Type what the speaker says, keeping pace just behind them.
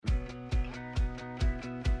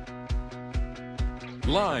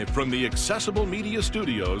Live from the Accessible Media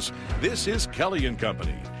Studios, this is Kelly and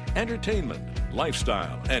Company. Entertainment,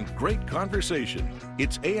 lifestyle, and great conversation.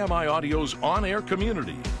 It's AMI Audio's on-air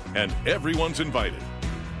community, and everyone's invited.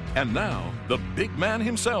 And now, the big man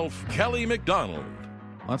himself, Kelly McDonald.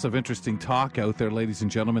 Lots of interesting talk out there, ladies and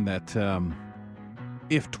gentlemen, that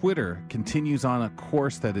if Twitter continues on a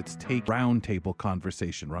course that it's take roundtable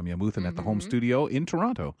conversation, Ramya Muthan at the home studio in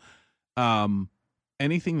Toronto.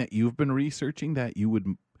 Anything that you've been researching that you would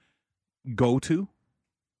go to?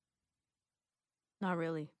 Not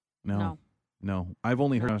really. No. I've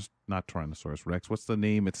only heard, not Tyrannosaurus Rex. What's the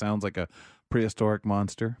name? It sounds like a prehistoric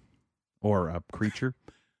monster or a creature.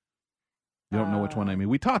 You don't know which one I mean.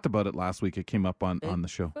 We talked about it last week. It came up on the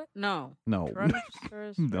show. No. No.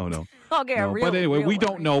 No. Okay, no. But anyway, we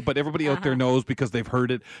don't know, but everybody out there knows because they've heard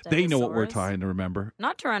it. They know what we're trying to remember.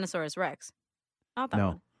 Not Tyrannosaurus Rex. Not that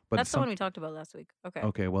one. But that's the one we talked about last week. Okay.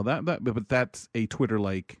 Okay, well, but that's a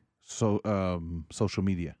Twitter-like social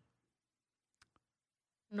media.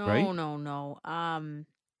 No, right?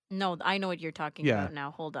 No, I know what you're talking about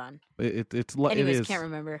now. Hold on. Anyways, can't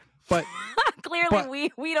remember. But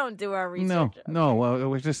clearly, we don't do our research. No. Well,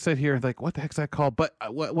 we just sit here like, what the heck's that called? But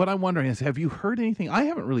what I'm wondering is, have you heard anything? I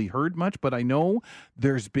haven't really heard much, but I know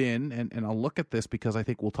there's been, and I'll look at this because I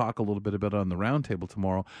think we'll talk a little bit about it on the roundtable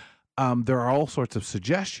tomorrow. There are all sorts of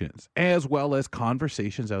suggestions, as well as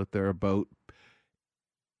conversations out there about,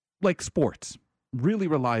 like, sports. Really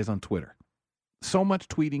relies on Twitter. So much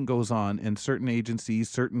tweeting goes on, and certain agencies,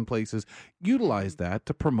 certain places utilize that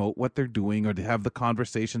to promote what they're doing or to have the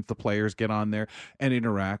conversations the players get on there and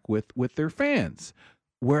interact with their fans.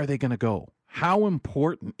 Where are they going to go? How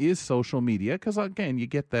important is social media? Because, again, you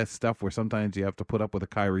get that stuff where sometimes you have to put up with a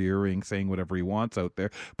Kyrie Irving saying whatever he wants out there.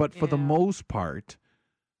 But for the most part,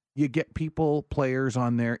 you get players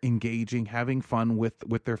on there engaging, having fun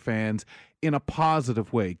with their fans in a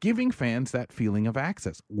positive way, giving fans that feeling of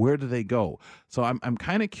access. Where do they go? So I'm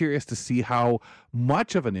kind of curious to see how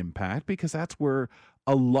much of an impact, because that's where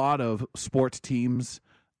a lot of sports teams,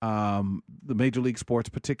 the Major League sports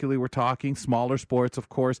particularly, we're talking, smaller sports, of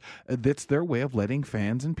course, that's their way of letting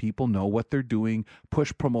fans and people know what they're doing,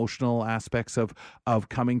 push promotional aspects of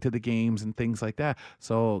coming to the games and things like that.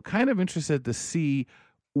 So kind of interested to see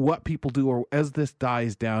what people do, or as this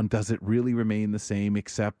dies down, does it really remain the same,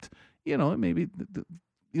 except, maybe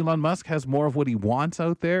Elon Musk has more of what he wants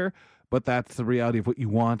out there, but that's the reality of what you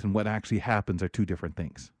want and what actually happens are two different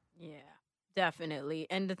things. Yeah, definitely.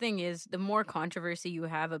 And the thing is, the more controversy you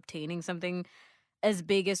have obtaining something as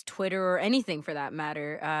big as Twitter or anything for that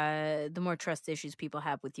matter, the more trust issues people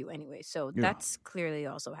have with you anyway. So that's clearly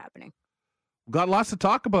also happening. Got lots to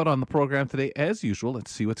talk about on the program today, as usual.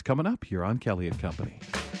 Let's see what's coming up here on Kelly and Company.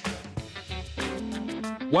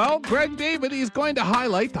 Well, Greg David is going to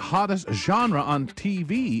highlight the hottest genre on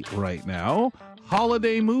TV right now,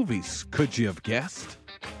 holiday movies. Could you have guessed?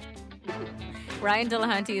 Ryan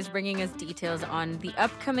Delahunty is bringing us details on the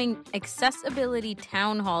upcoming Accessibility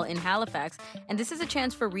Town Hall in Halifax, and this is a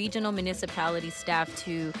chance for regional municipality staff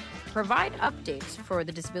to provide updates for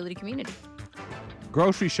the disability community.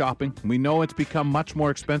 Grocery shopping. We know it's become much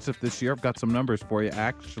more expensive this year. I've got some numbers for you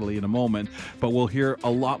actually in a moment, but we'll hear a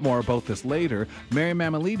lot more about this later. Mary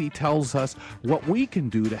Mammoliti tells us what we can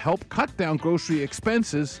do to help cut down grocery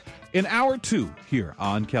expenses in hour 2 here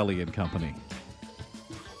on Kelly and Company.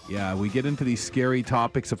 Yeah, we get into these scary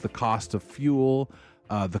topics of the cost of fuel,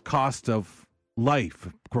 the cost of life,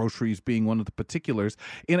 groceries being one of the particulars.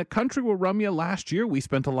 In a country where, Ramya, last year we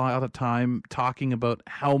spent a lot of time talking about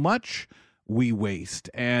how much we waste.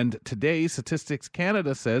 And today, Statistics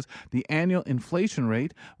Canada says the annual inflation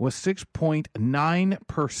rate was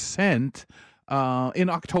 6.9% in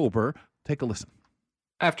October. Take a listen.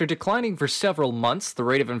 After declining for several months, the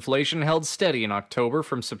rate of inflation held steady in October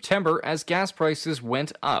from September as gas prices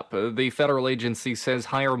went up. The federal agency says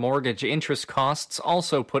higher mortgage interest costs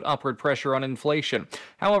also put upward pressure on inflation.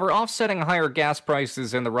 However, offsetting higher gas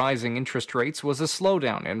prices and the rising interest rates was a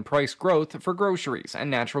slowdown in price growth for groceries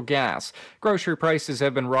and natural gas. Grocery prices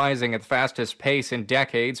have been rising at the fastest pace in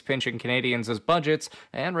decades, pinching Canadians' budgets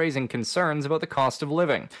and raising concerns about the cost of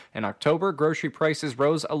living. In October, grocery prices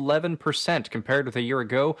rose 11% compared with a year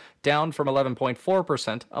ago, down from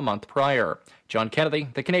 11.4% a month prior. John Kennedy,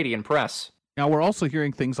 The Canadian Press. Now, we're also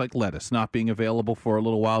hearing things like lettuce not being available for a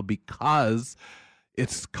little while because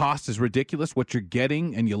its cost is ridiculous, what you're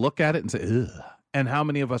getting, and you look at it and say, ugh. And how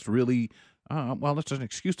many of us really, well, it's just an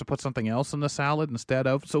excuse to put something else in the salad instead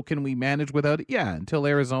of, so can we manage without it? Yeah, until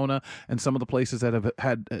Arizona and some of the places that have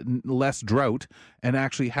had less drought and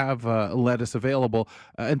actually have lettuce available,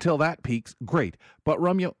 until that peaks, great. But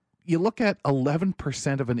Ramya, you look at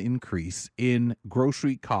 11% of an increase in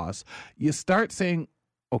grocery costs, you start saying,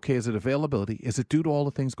 okay, is it availability? Is it due to all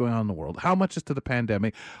the things going on in the world? How much is to the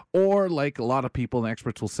pandemic? Or like a lot of people and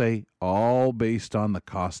experts will say, all based on the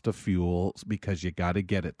cost of fuel because you got to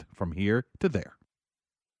get it from here to there.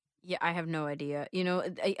 Yeah, I have no idea.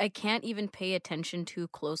 I can't even pay attention too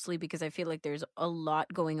closely because I feel like there's a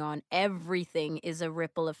lot going on. Everything is a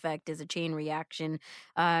ripple effect, is a chain reaction.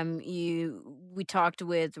 We talked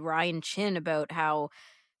with Ryan Chin about how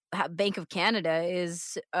Bank of Canada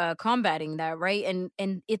is combating that, right?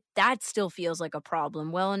 And that still feels like a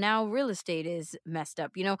problem. Well, now real estate is messed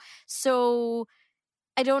up, So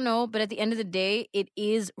I don't know, but at the end of the day, it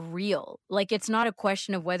is real. Like, it's not a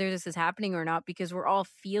question of whether this is happening or not because we're all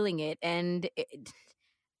feeling it. And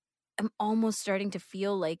I'm almost starting to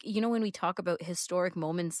feel like, when we talk about historic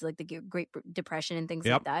moments like the Great Depression and things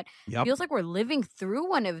like that, it feels like we're living through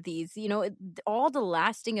one of these, all the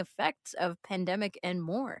lasting effects of pandemic and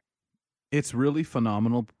more. It's really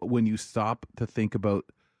phenomenal when you stop to think about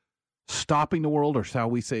stopping the world, or shall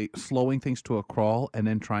we say slowing things to a crawl and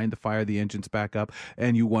then trying to fire the engines back up,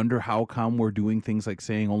 and you wonder how come we're doing things like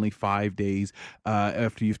saying only 5 days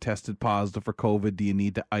after you've tested positive for COVID do you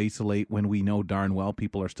need to isolate, when we know darn well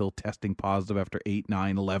people are still testing positive after 8,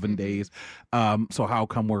 9, 11 days. So how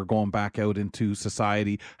come we're going back out into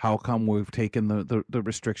society? How come we've taken the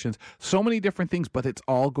restrictions? So many different things, but it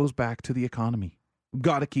all goes back to the economy.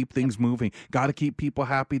 Got to keep things moving. Got to keep people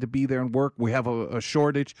happy to be there and work. We have a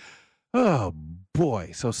shortage. Oh,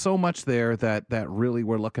 boy. So much there that really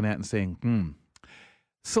we're looking at and saying,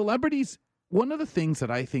 Celebrities, one of the things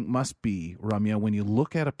that I think must be, Ramya, when you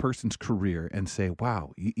look at a person's career and say,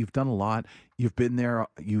 wow, you've done a lot. You've been there.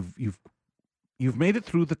 You've made it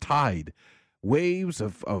through the tide. Waves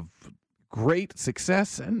of great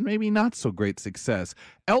success and maybe not so great success.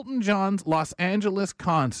 Elton John's Los Angeles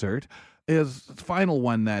concert, his final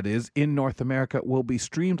one, that is, in North America, will be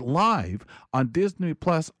streamed live on Disney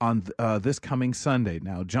Plus on this coming Sunday.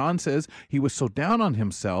 Now, John says he was so down on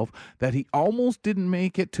himself that he almost didn't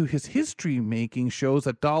make it to his history-making shows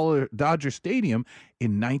at Dodger Stadium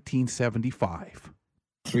in 1975.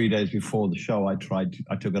 3 days before the show, I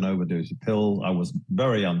took an overdose of pills. I was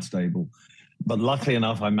very unstable. But luckily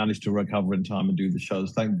enough, I managed to recover in time and do the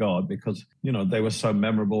shows, thank God, because, they were so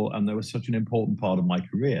memorable and they were such an important part of my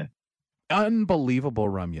career. Unbelievable,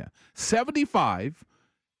 Ramya. 75,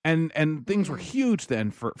 and things were huge then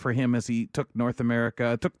for him as he took North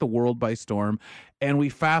America, took the world by storm. And we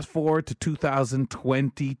fast forward to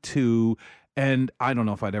 2022, and I don't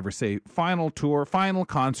know if I'd ever say final tour, final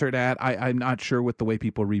concert I'm not sure with the way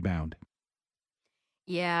people rebound.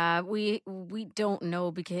 Yeah, we don't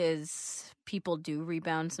know because people do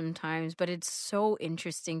rebound sometimes, but it's so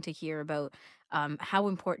interesting to hear about how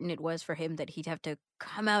important it was for him that he'd have to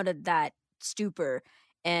come out of that stupor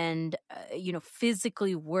and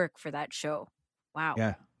physically work for that show. Wow.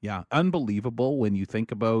 Yeah, unbelievable when you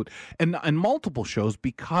think about and multiple shows,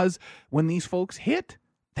 because when these folks hit,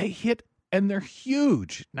 they hit and they're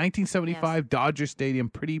huge. 1975 Dodger Stadium,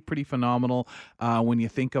 pretty phenomenal when you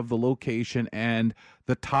think of the location and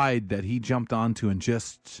the tide that he jumped onto and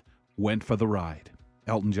just went for the ride.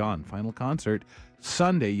 Elton John, final concert,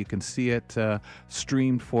 Sunday. You can see it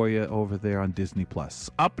streamed for you over there on Disney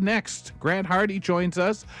Plus. Up next, Grant Hardy joins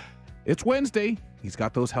us. It's Wednesday. He's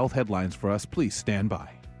got those health headlines for us. Please stand by.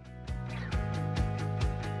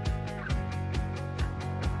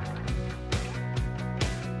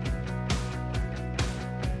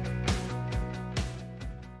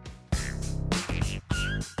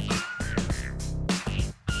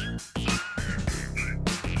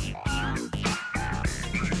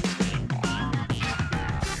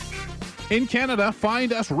 In Canada,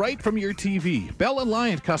 find us right from your TV. Bell and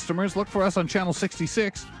Lion customers, look for us on Channel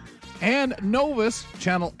 66 and Novus,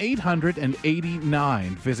 Channel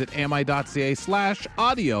 889. Visit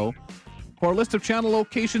ami.ca/audio for a list of channel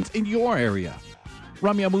locations in your area.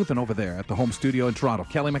 Ramya Muthan over there at the home studio in Toronto.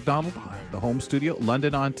 Kelly McDonald, the home studio,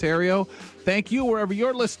 London, Ontario. Thank you, wherever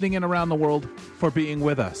you're listening in around the world, for being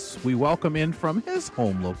with us. We welcome in from his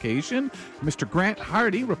home location, Mr. Grant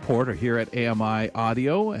Hardy, reporter here at AMI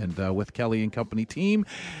Audio and with Kelly and Company team.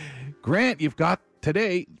 Grant, you've got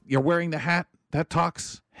today, you're wearing the hat that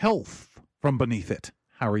talks health from beneath it.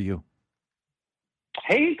 How are you?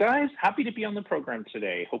 Hey, guys. Happy to be on the program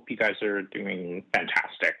today. Hope you guys are doing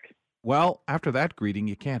fantastic. Well, after that greeting,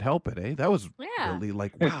 you can't help it, eh? That was really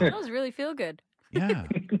like, wow. That was really feel good. Yeah.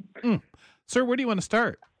 Sir, where do you want to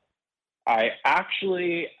start? I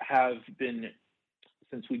actually have been,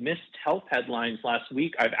 since we missed health headlines last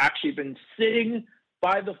week, I've actually been sitting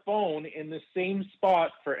by the phone in the same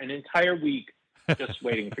spot for an entire week just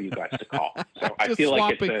waiting for you guys to call. So I Just feel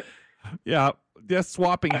like swapping- it's Yeah, just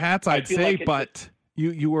swapping hats, I'd feel say. like it's But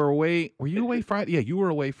you were away. Were you away Friday? Yeah, you were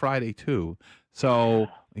away Friday too. So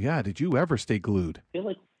yeah, did you ever stay glued?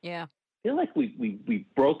 Yeah. I feel like we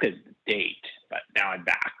broke a date, but now I'm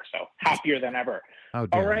back. So happier than ever. How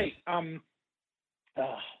dare All you.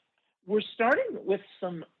 right. We're starting with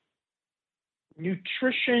some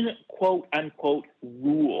nutrition, quote unquote,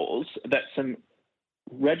 rules that some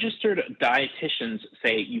registered dietitians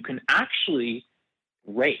say you can actually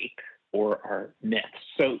break or are myths.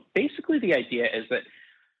 So basically, the idea is that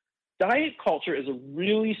diet culture is a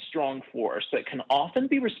really strong force that can often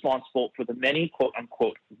be responsible for the many quote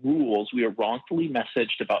unquote rules we are wrongfully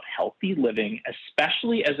messaged about healthy living,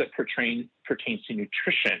 especially as it pertains to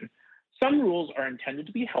nutrition. Some rules are intended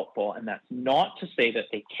to be helpful, and that's not to say that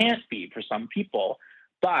they can't be for some people,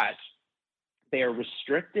 but they are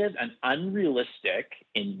restrictive and unrealistic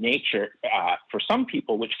in nature for some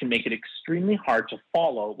people, which can make it extremely hard to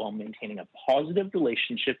follow while maintaining a positive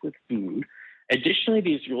relationship with food. Additionally,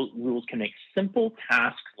 these rules can make simple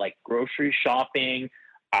tasks like grocery shopping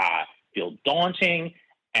feel daunting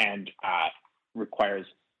and requires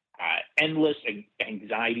endless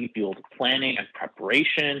anxiety-fueled planning and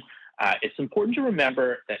preparation. It's important to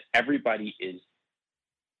remember that everybody is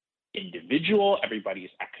individual, everybody's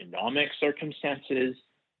economic circumstances,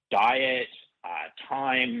 diet,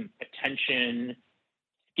 time, attention,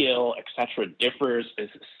 skill, etc., differs. Is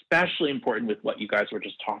especially important with what you guys were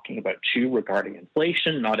just talking about too regarding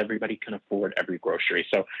inflation. Not everybody can afford every grocery.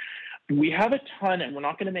 So we have a ton, and we're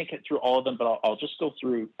not going to make it through all of them, but I'll just go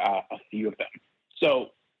through a few of them.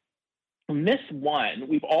 So myth one,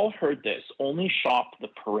 we've all heard this, only shop the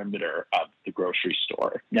perimeter of the grocery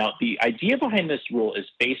store. Now, the idea behind this rule is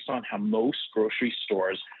based on how most grocery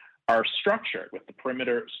stores are structured, with the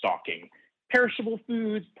perimeter stocking perishable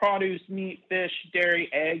foods, produce, meat, fish, dairy,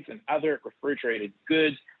 eggs, and other refrigerated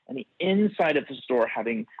goods, and the inside of the store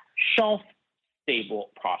having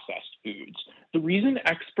shelf-stable processed foods. The reason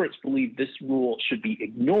experts believe this rule should be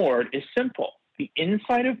ignored is simple. The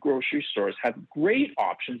inside of grocery stores have great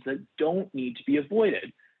options that don't need to be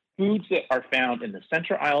avoided. Foods that are found in the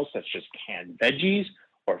center aisles, such as canned veggies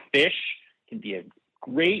or fish, can be a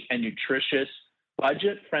great and nutritious,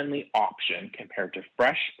 budget-friendly option compared to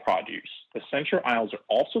fresh produce. The center aisles are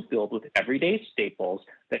also filled with everyday staples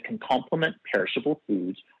that can complement perishable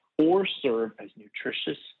foods or serve as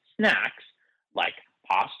nutritious snacks like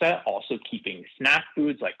pasta. Also, keeping snack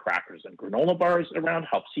foods like crackers and granola bars around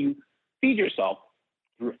helps you feed yourself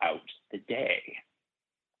throughout the day.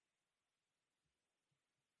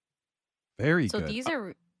 Very So good. these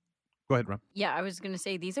are Go ahead, Ron. Yeah, I was going to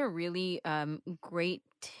say these are really great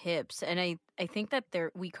tips, and I think that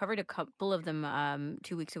we covered a couple of them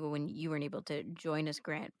 2 weeks ago when you weren't able to join us,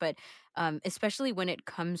 Grant. But especially when it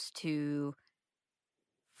comes to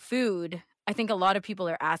food, I think a lot of people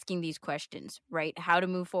are asking these questions, right? How to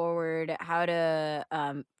move forward, how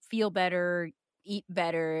to feel better, eat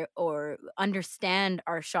better, or understand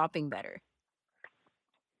our shopping better.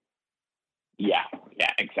 Yeah,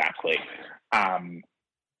 exactly.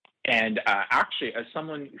 And actually, as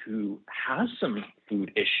someone who has some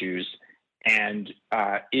food issues and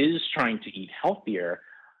is trying to eat healthier,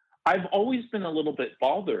 I've always been a little bit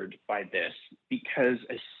bothered by this, because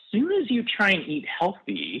as soon as you try and eat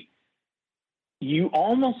healthy, you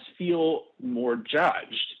almost feel more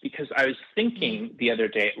judged. Because I was thinking the other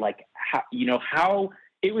day, like, how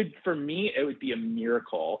it would, for me, it would be a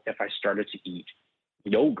miracle if I started to eat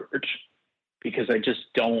yogurt, because I just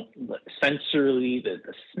don't, sensorily, the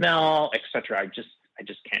smell, etc. I just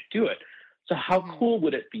can't do it. So how cool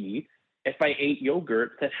would it be if I ate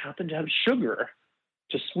yogurt that happened to have sugar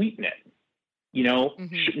to sweeten it? No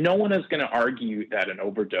one is going to argue that an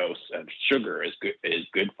overdose of sugar is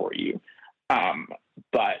good for you.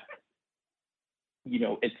 But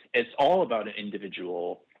it's all about an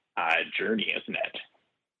individual journey, isn't it?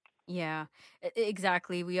 Yeah,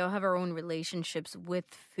 exactly. We all have our own relationships with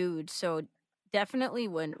food. So definitely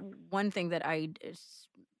one thing that I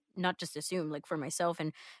not just assume, like for myself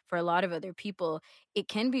and for a lot of other people, it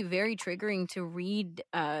can be very triggering to read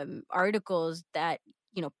articles that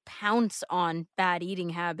pounce on bad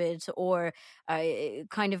eating habits, or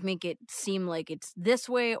kind of make it seem like it's this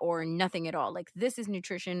way or nothing at all. Like, this is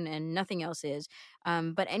nutrition and nothing else is.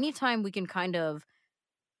 But anytime we can kind of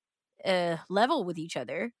level with each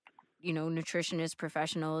other, nutritionists,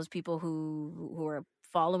 professionals, people who are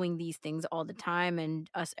following these things all the time, and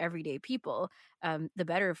us everyday people, the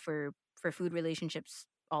better for food relationships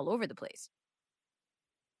all over the place.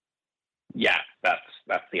 Yeah,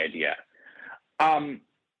 that's the idea.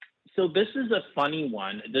 So this is a funny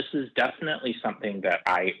one. This is definitely something that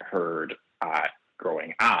I heard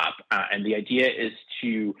growing up. And the idea is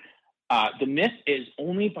the myth is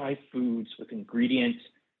only buy foods with ingredients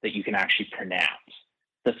that you can actually pronounce.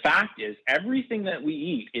 The fact is, everything that we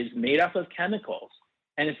eat is made up of chemicals.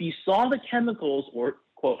 And if you saw the chemicals or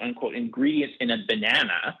quote unquote ingredients in a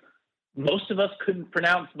banana, most of us couldn't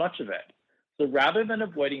pronounce much of it. So rather than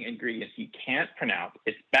avoiding ingredients you can't pronounce,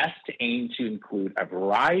 it's best to aim to include a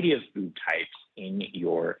variety of food types in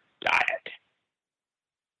your diet.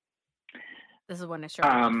 This is one I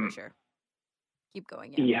struggle with for sure. Keep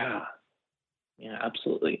going. Yeah,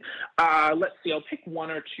 absolutely. Let's see. I'll pick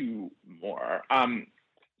one or two more.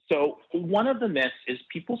 So one of the myths is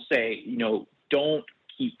people say, don't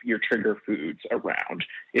keep your trigger foods around.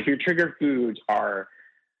 If your trigger foods are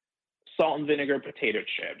salt and vinegar potato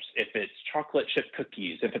chips, if it's chocolate chip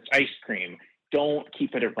cookies, if it's ice cream, don't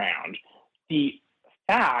keep it around. The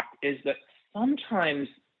fact is that sometimes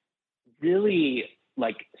really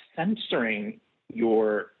censoring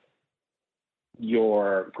your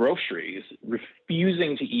groceries,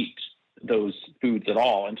 refusing to eat those foods at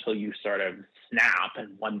all until you sort of snap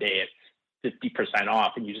and one day it's 50%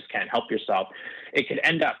 off and you just can't help yourself, it could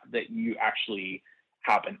end up that you actually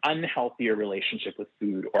have an unhealthier relationship with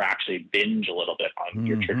food or actually binge a little bit on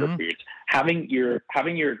your trigger foods. Having your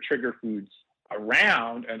trigger foods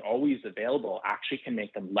around and always available actually can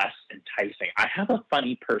make them less enticing. I have a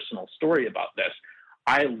funny personal story about this.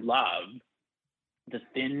 I love the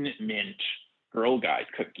Thin Mint Girl Guide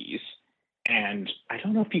cookies, and I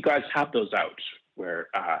don't know if you guys have those out where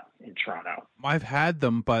in Toronto. I've had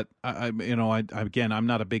them, but I'm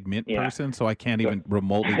not a big mint person, so I can't even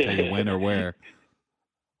remotely tell you when or where.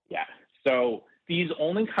 Yeah, so these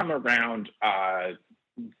only come around a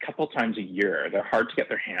couple times a year. They're hard to get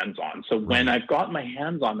their hands on. So when I've got my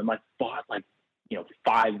hands on them, I've bought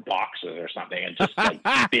 5 boxes or something and just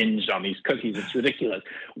binged on these cookies. It's ridiculous.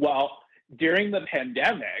 Well, during the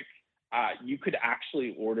pandemic, you could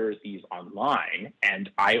actually order these online, and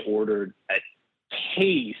I ordered a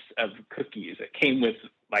case of cookies. It came with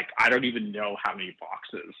I don't even know how many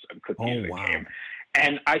boxes of cookies it came.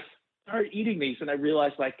 And I started eating these, and I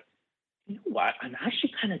realized you know what? I'm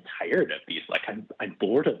actually kind of tired of these. I'm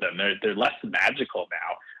bored of them. They're less magical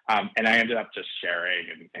now. And I ended up just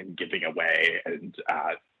sharing and giving away and,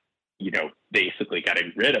 basically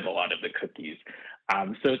getting rid of a lot of the cookies.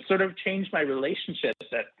 So it sort of changed my relationship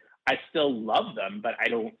that I still love them, but I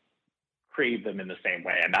don't crave them in the same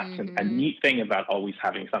way. And that's a neat thing about always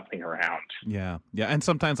having something around. Yeah. And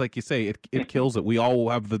sometimes, like you say, it kills it. We all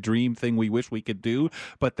have the dream thing we wish we could do,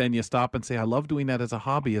 but then you stop and say, I love doing that as a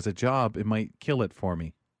hobby, as a job. It might kill it for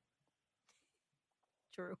me.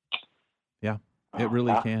 True. Yeah, it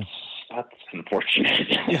really can. That's unfortunate.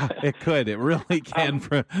 Yeah, it could. It really can.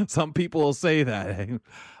 For some people will say that.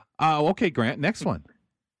 Okay, Grant, next one.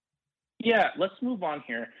 Yeah, let's move on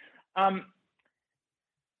here.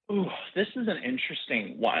 This is an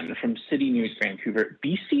interesting one from City News Vancouver.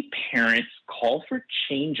 BC parents call for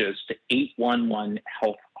changes to 811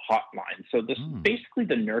 health hotline. So this is basically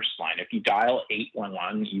the nurse line. If you dial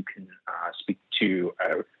 811, you can speak to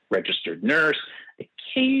a registered nurse.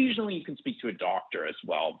 Occasionally, you can speak to a doctor as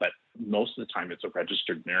well, but most of the time it's a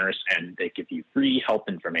registered nurse, and they give you free health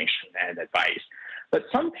information and advice. But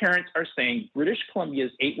some parents are saying British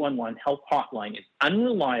Columbia's 811 health hotline is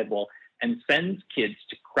unreliable and sends kids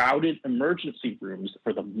to crowded emergency rooms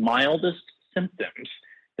for the mildest symptoms.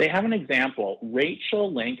 They have an example.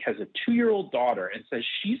 Rachel Link has a 2-year-old daughter and says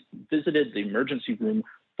she's visited the emergency room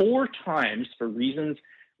 4 times for reasons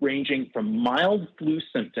ranging from mild flu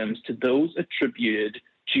symptoms to those attributed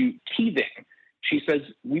to teething. She says,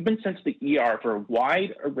 we've been sent to the ER for a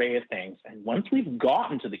wide array of things, and once we've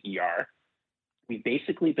gotten to the ER, we've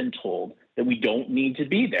basically been told that we don't need to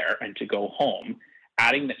be there and to go home,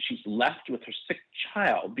 adding that she's left with her sick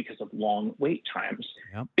child because of long wait times.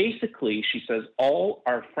 Yep. Basically, she says all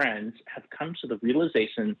our friends have come to the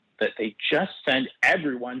realization that they just send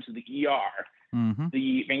everyone to the ER.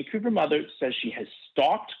 The Vancouver mother says she has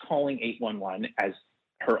stopped calling 811 as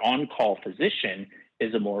her on-call physician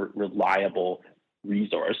is a more reliable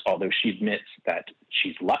resource, although she admits that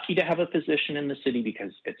she's lucky to have a physician in the city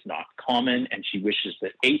because it's not common, and she wishes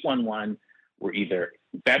that 811 were either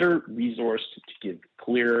better resourced to give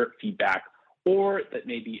clear feedback, or that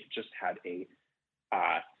maybe it just had a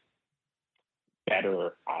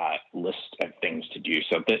better list of things to do.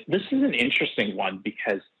 So this is an interesting one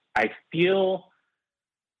because I feel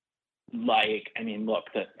look,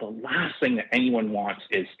 the last thing that anyone wants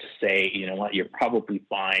is to say, you know what, you're probably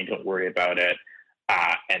fine, don't worry about it.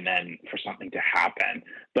 and then for something to happen.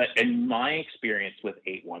 But in my experience with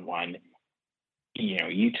 811,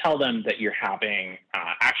 you tell them that you're having,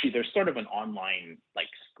 actually there's sort of an online like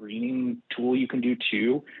screening tool you can do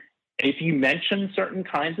too. If you mention certain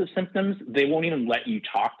kinds of symptoms, they won't even let you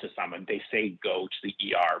talk to someone. They say go to the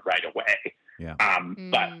ER right away. Yeah.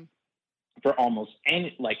 But for almost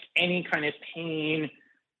any kind of pain,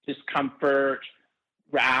 discomfort,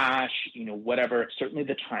 rash, whatever, certainly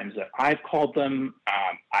the times that I've called them,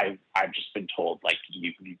 I've just been told, like,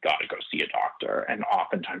 you've got to go see a doctor. And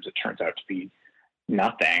oftentimes it turns out to be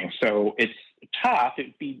nothing. So it's tough.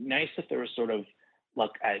 It'd be nice if there was sort of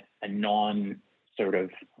like a non sort of,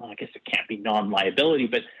 well, I guess it can't be non-liability,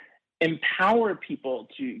 but empower people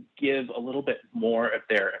to give a little bit more of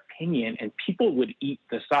their opinion, and people would eat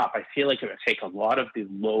this up. I feel like it would take a lot of the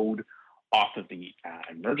load off of the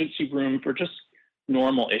emergency room for just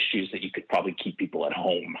normal issues that you could probably keep people at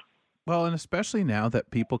home. Well, and especially now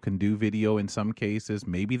that people can do video in some cases,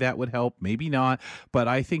 maybe that would help, maybe not. But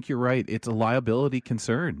I think you're right. It's a liability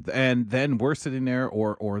concern. And then we're sitting there,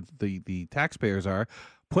 or the taxpayers are,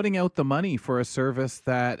 putting out the money for a service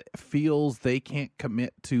that feels they can't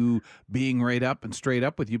commit to being right up and straight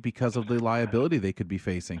up with you because of the liability they could be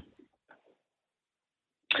facing.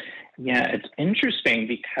 Yeah, it's interesting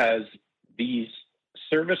because these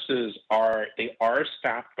services are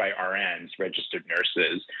staffed by RNs, registered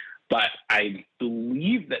nurses, but I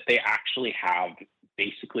believe that they actually have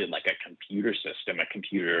basically like a computer system, a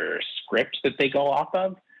computer script that they go off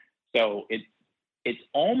of. So it's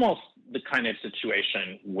almost the kind of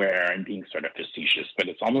situation where, I'm being sort of facetious, but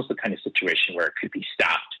it's almost the kind of situation where it could be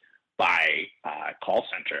staffed by call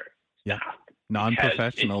center staff.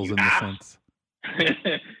 Non-professionals in the sense. Because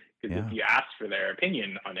if you ask for their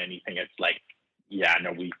opinion on anything, it's like, yeah,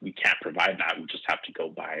 no, we can't provide that. We just have to go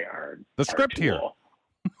by the script tool.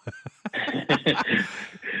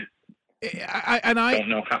 Here. I don't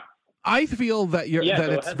know how. I feel that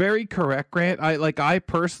it's very correct, Grant. I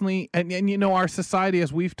personally, and our society,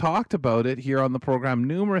 as we've talked about it here on the program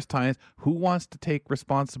numerous times, who wants to take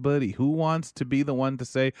responsibility? Who wants to be the one to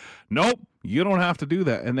say, nope, you don't have to do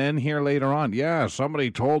that? And then here later on, yeah, somebody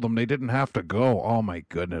told them they didn't have to go. Oh my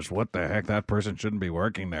goodness, what the heck? That person shouldn't be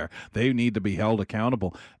working there. They need to be held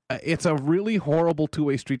accountable. It's a really horrible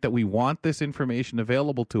two-way street that we want this information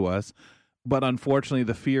available to us. But unfortunately,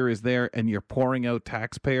 the fear is there, and you're pouring out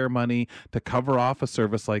taxpayer money to cover off a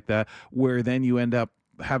service like that, where then you end up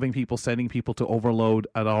having people sending people to overload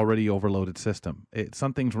an already overloaded system.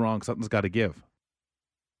 Something's wrong. Something's got to give.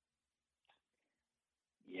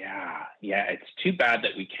 Yeah. It's too bad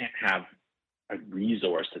that we can't have a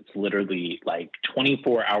resource that's literally like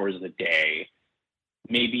 24 hours a day,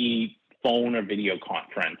 maybe phone or video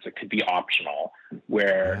conference. It could be optional,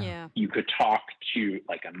 where you could talk to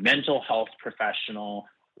like a mental health professional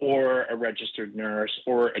or a registered nurse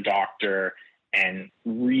or a doctor and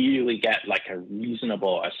really get like a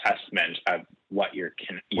reasonable assessment of what your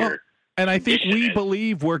and I think we is.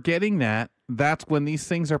 believe we're getting that. That's when these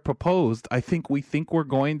things are proposed. I think we're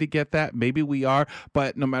going to get that. Maybe we are,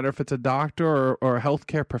 but no matter if it's a doctor or a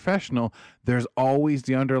healthcare professional, there's always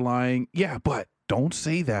the underlying, but don't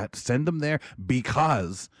say that. Send them there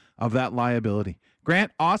because of that liability.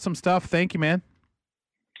 Grant, awesome stuff. Thank you, man.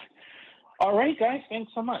 All right, guys.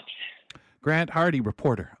 Thanks so much. Grant Hardy,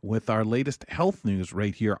 reporter with our latest health news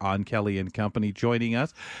right here on Kelly and Company, joining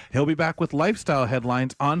us. He'll be back with lifestyle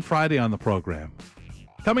headlines on Friday on the program.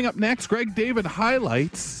 Coming up next, Greg David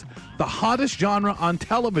highlights the hottest genre on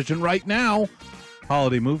television right now,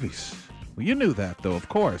 holiday movies. Well, you knew that, though, of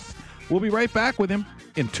course. We'll be right back with him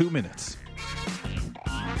in 2 minutes.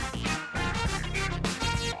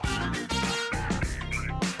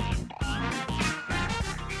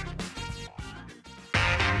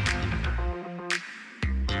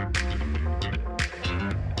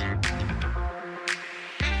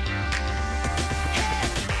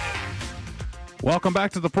 Welcome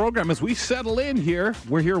back to the program. As we settle in here,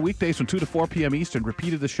 we're here weekdays from 2 to 4 p.m. Eastern,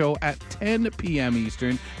 repeated the show at 10 p.m.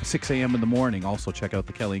 Eastern, 6 a.m. in the morning. Also, check out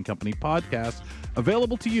the Kelly and Company podcast,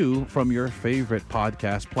 available to you from your favorite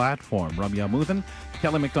podcast platform. Ramya Muthan,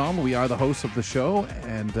 Kelly McDonald, we are the hosts of the show,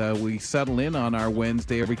 and we settle in on our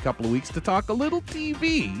Wednesday every couple of weeks to talk a little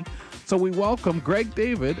TV. So we welcome Greg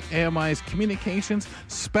David, AMI's communications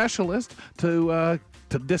specialist, to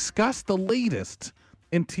discuss the latest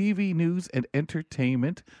in TV news and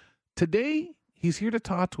entertainment. Today, he's here to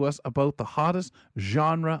talk to us about the hottest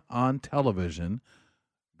genre on television.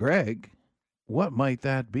 Greg, what might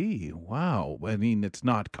that be? Wow. I mean, it's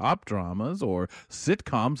not cop dramas or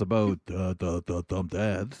sitcoms about dumb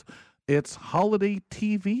dads. It's holiday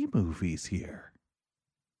TV movies here.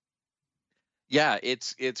 Yeah,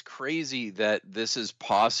 it's crazy that this is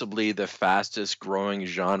possibly the fastest growing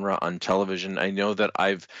genre on television. I know that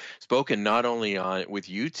I've spoken not only on with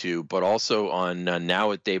YouTube, but also on Now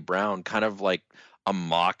with Dave Brown, kind of like a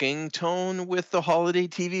mocking tone with the holiday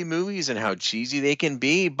TV movies and how cheesy they can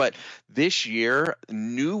be. But this year,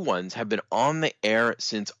 new ones have been on the air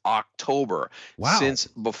since October. Wow. Since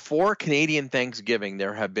before Canadian Thanksgiving,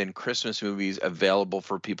 there have been Christmas movies available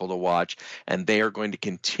for people to watch, and they are going to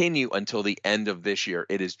continue until the end of this year.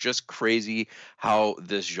 It is just crazy how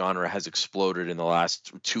this genre has exploded in the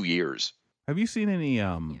last 2 years. Have you seen any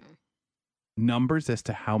numbers as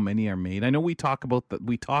to how many are made? I know we talked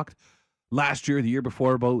last year, the year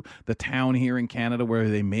before, about the town here in Canada where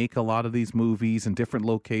they make a lot of these movies in different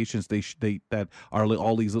locations. They that are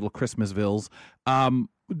all these little Christmasvilles.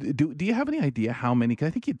 Do you have any idea how many? 'Cause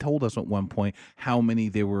I think you told us at one point how many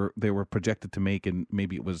they were projected to make, and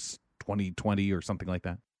maybe it was 2020 or something like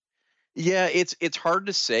that. Yeah, it's hard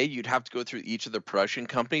to say. You'd have to go through each of the production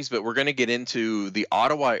companies, but we're going to get into the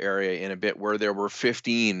Ottawa area in a bit, where there were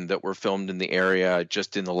 15 that were filmed in the area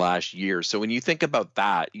just in the last year. So when you think about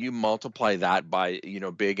that, you multiply that by,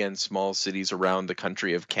 big and small cities around the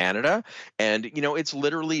country of Canada, and it's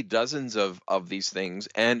literally dozens of these things,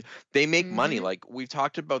 and they make money. Like we've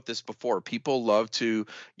talked about this before. People love to,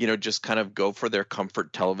 just kind of go for their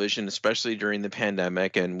comfort television, especially during the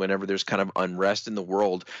pandemic and whenever there's kind of unrest in the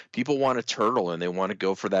world. People want a turtle and they want to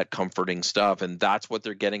go for that comforting stuff, and that's what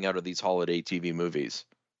they're getting out of these holiday TV movies.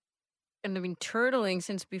 And I've been turtling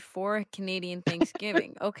since before Canadian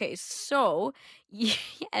Thanksgiving. Okay, so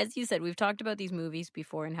as you said, we've talked about these movies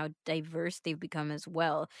before and how diverse they've become as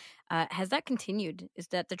well. Has that continued? Is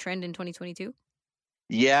that the trend in 2022?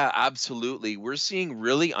 Yeah, absolutely. We're seeing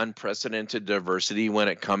really unprecedented diversity when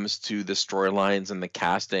it comes to the storylines and the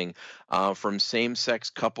casting, from same-sex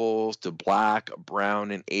couples to Black,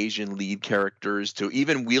 brown, and Asian lead characters to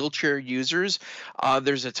even wheelchair users.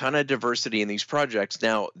 There's a ton of diversity in these projects.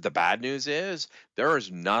 Now, the bad news is there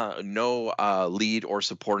is no lead or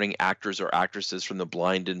supporting actors or actresses from the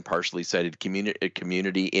blind and partially sighted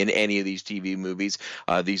community in any of these TV movies,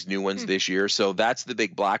 these new ones this year. So that's the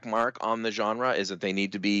big black mark on the genre, is that they need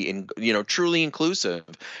to be truly inclusive,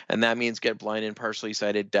 and that means get blind and partially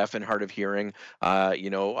sighted, deaf and hard of hearing,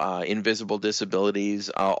 invisible disabilities,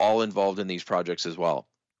 all involved in these projects as well.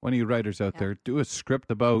 One of you writers out there, do a script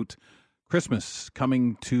about Christmas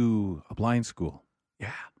coming to a blind school.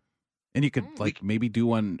 Yeah. And you could maybe do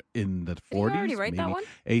one in the 40s. Did you already write that one?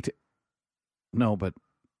 No, but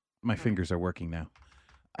my fingers are working now.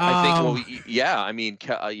 I think,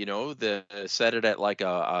 set it at like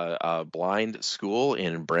a blind school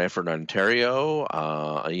in Brantford, Ontario.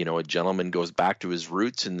 A gentleman goes back to his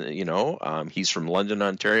roots, and he's from London,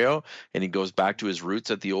 Ontario, and he goes back to his roots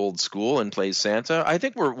at the old school and plays Santa. I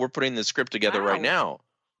think we're putting the script together right now.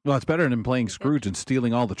 Well, it's better than playing Scrooge and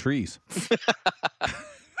stealing all the trees.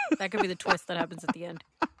 That could be the twist that happens at the end.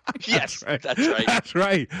 Yes, that's right. That's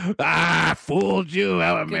right. Fooled you,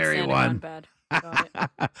 Ellen Mary one. Bad.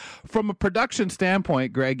 From a production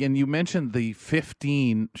standpoint, Greg, and you mentioned the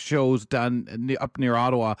 15 shows done up near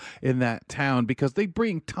Ottawa in that town, because they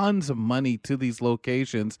bring tons of money to these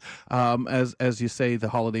locations. As you say, the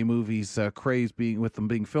holiday movies craze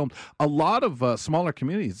being filmed. A lot of smaller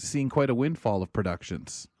communities seeing quite a windfall of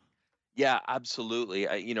productions. Yeah, absolutely.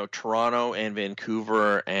 Toronto and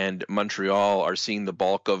Vancouver and Montreal are seeing the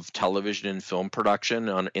bulk of television and film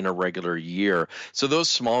production in a regular year. So those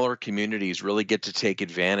smaller communities really get to take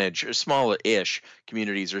advantage, or smaller-ish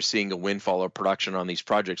communities are seeing a windfall of production on these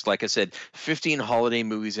projects. Like I said, 15 holiday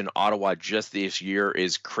movies in Ottawa just this year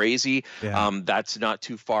is crazy. Yeah. That's not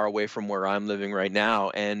too far away from where I'm living right now.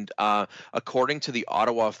 And according to the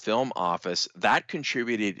Ottawa Film Office, that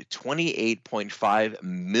contributed $28.5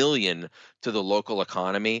 million to the local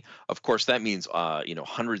economy. Of course, that means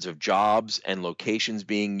hundreds of jobs and locations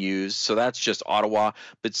being used. So that's just Ottawa,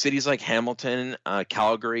 but cities like Hamilton,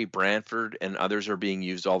 Calgary, Brantford, and others are being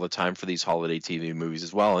used all the time for these holiday TV movies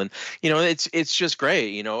as well. And it's just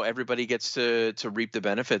great. Everybody gets to reap the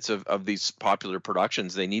benefits of these popular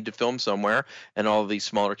productions. They need to film somewhere, and all of these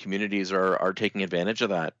smaller communities are taking advantage of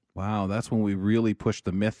that. Wow, that's when we really push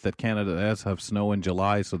the myth that Canada does have snow in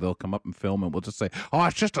July, so they'll come up and film, and we'll just say, oh,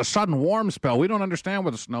 it's just a sudden warm spell. We don't understand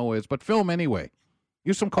where the snow is, but film anyway.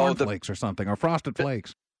 Use some cornflakes or something, or Frosted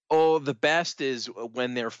Flakes. Oh, the best is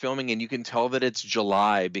when they're filming and you can tell that it's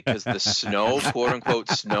July because the snow, quote unquote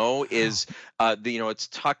snow, is, it's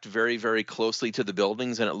tucked very, very closely to the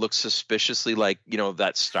buildings and it looks suspiciously like,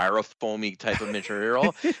 that styrofoamy type of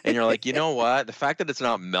material. And you're like, you know what? The fact that it's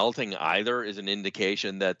not melting either is an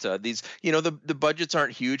indication that these, the budgets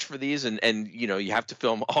aren't huge for these and you have to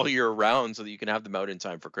film all year round so that you can have them out in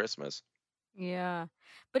time for Christmas. Yeah.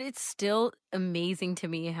 But it's still amazing to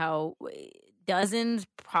me how dozens,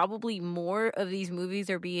 probably more of these movies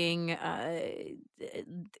are being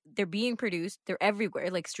they're being produced. They're everywhere,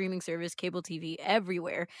 like streaming service, cable TV,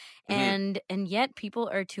 everywhere. And yet people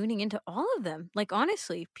are tuning into all of them. Like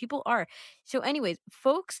honestly, people are. So anyways,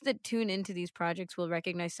 folks that tune into these projects will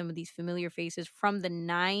recognize some of these familiar faces from the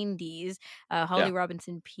 90s. Holly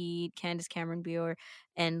Robinson Peete, Candace Cameron Bure,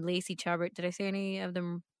 and Lacey Chabert. Did I say any of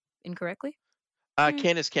them incorrectly?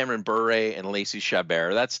 Candace Cameron Bure and Lacey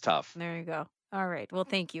Chabert. That's tough. There you go. All right. Well,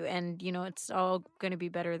 thank you. And, it's all going to be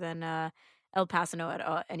better than El Paso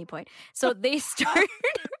at any point. So they started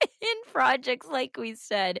in projects, like we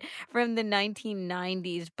said, from the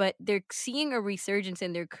 1990s, but they're seeing a resurgence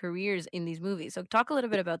in their careers in these movies. So talk a little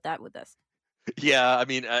bit about that with us. Yeah, I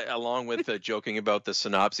mean, along with joking about the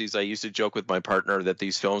synopses, I used to joke with my partner that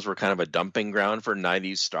these films were kind of a dumping ground for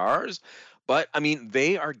 90s stars. But, I mean,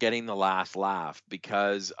 they are getting the last laugh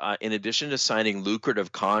because in addition to signing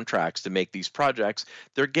lucrative contracts to make these projects,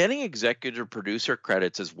 they're getting executive producer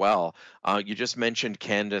credits as well. You just mentioned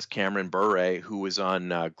Candace Cameron Bure, who was on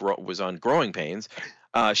Growing Pains.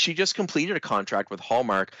 She just completed a contract with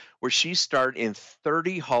Hallmark where she starred in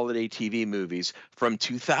 30 holiday TV movies from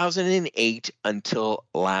 2008 until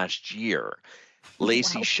last year.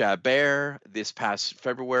 Lacey Chabert this past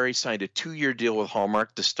February signed a 2-year deal with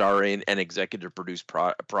Hallmark to star in and executive produce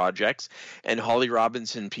projects. And Holly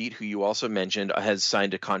Robinson Peete, who you also mentioned, has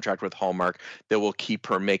signed a contract with Hallmark that will keep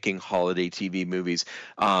her making holiday TV movies.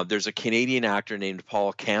 There's a Canadian actor named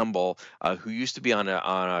Paul Campbell who used to be on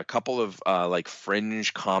a couple of like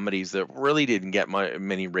fringe comedies that really didn't get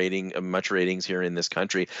much ratings here in this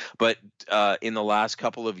country. But in the last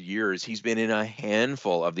couple of years, he's been in a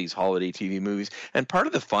handful of these holiday TV movies. And part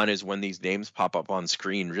of the fun is when these names pop up on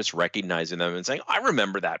screen, just recognizing them and saying, I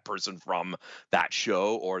remember that person from that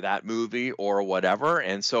show or that movie or whatever.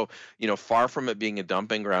 And so, far from it being a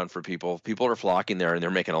dumping ground for people are flocking there and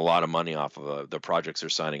they're making a lot of money off of the projects they're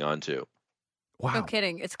signing on to. Wow. No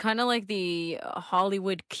kidding. It's kind of like the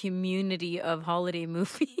Hollywood community of holiday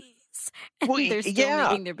movies. And they're still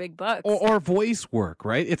making their big bucks. Or voice work,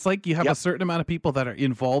 right? It's like you have a certain amount of people that are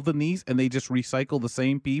involved in these and they just recycle the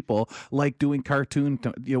same people, like doing cartoon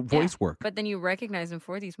voice work. But then you recognize them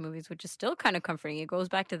for these movies, which is still kind of comforting. It goes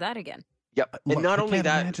back to that again. Yep. And Look, not I only can't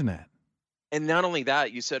that. Imagine that. And not only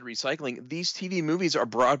that, you said recycling. These TV movies are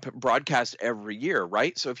broadcast every year,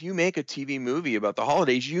 right? So if you make a TV movie about the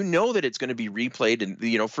holidays, you know that it's going to be replayed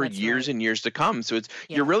and for That's years right. and years to come. So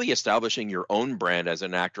you're really establishing your own brand as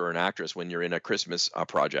an actor or an actress when you're in a Christmas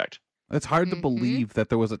project. It's hard to believe that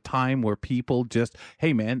there was a time where people just,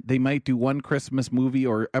 hey man, they might do one Christmas movie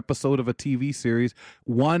or episode of a TV series,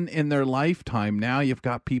 one in their lifetime. Now you've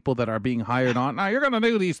got people that are being hired on. Now you're going to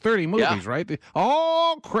do these 30 movies, right?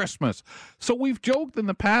 All Christmas. So we've joked in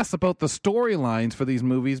the past about the storylines for these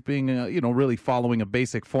movies being, really following a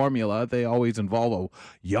basic formula. They always involve a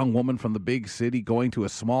young woman from the big city going to a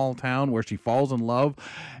small town where she falls in love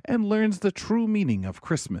and learns the true meaning of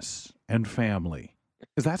Christmas and family.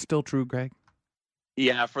 Is that still true, Greg?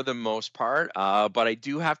 Yeah, for the most part. But I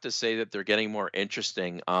do have to say that they're getting more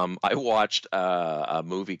interesting. I watched a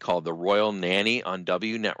movie called The Royal Nanny on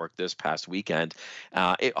W Network this past weekend,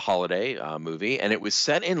 a holiday movie, and it was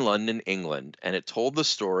set in London, England, and it told the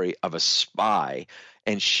story of a spy,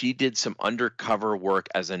 and she did some undercover work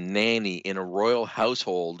as a nanny in a royal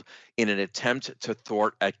household in an attempt to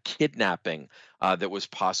thwart a kidnapping that was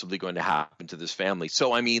possibly going to happen to this family.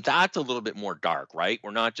 So, I mean, that's a little bit more dark, right? We're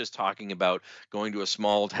not just talking about going to a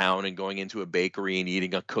small town and going into a bakery and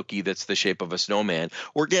eating a cookie that's the shape of a snowman.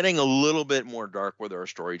 We're getting a little bit more dark with our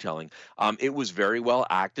storytelling. It was very well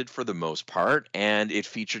acted for the most part, and it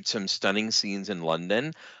featured some stunning scenes in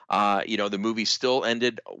London. The movie still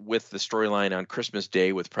ended with the storyline on Christmas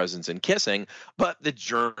Day with presents and kissing, but the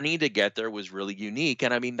journey to get there was really unique.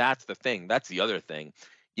 And I mean, that's the thing. That's the other thing.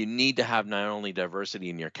 You need to have not only diversity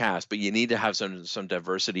in your cast, but you need to have some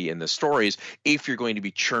diversity in the stories. If you're going to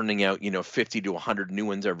be churning out, 50 to 100 new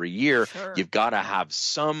ones every year, You've got to have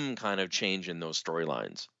some kind of change in those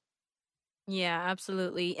storylines. Yeah,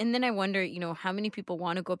 absolutely. And then I wonder, how many people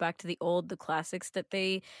want to go back to the classics that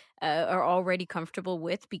they are already comfortable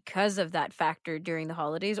with because of that factor during the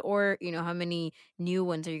holidays, or, how many new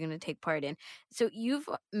ones are you going to take part in? So you've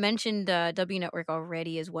mentioned W Network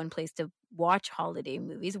already as one place to watch holiday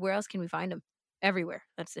movies. Where else can we find them? Everywhere.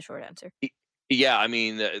 That's the short answer. Yeah, I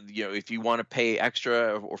mean, if you want to pay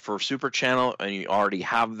extra or for Super Channel and you already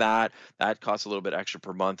have that, that costs a little bit extra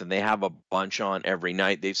per month, and they have a bunch on every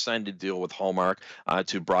night. They've signed a deal with Hallmark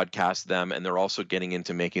to broadcast them, and they're also getting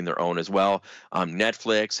into making their own as well.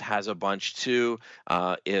 Netflix has a bunch too.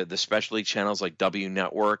 The specialty channels like W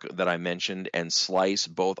Network that I mentioned and Slice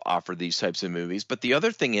both offer these types of movies. But the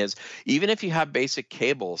other thing is, even if you have basic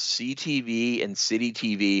cable, CTV and City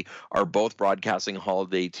TV are both broadcasting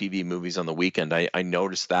holiday TV movies on the weekend. I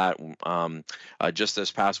noticed that just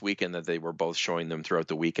this past weekend that they were both showing them throughout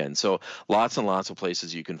the weekend. So lots and lots of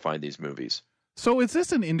places you can find these movies. So is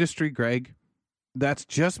this an industry, Greg, that's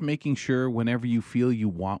just making sure whenever you feel you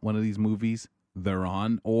want one of these movies, they're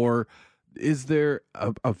on? Or is there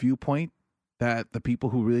a viewpoint that the people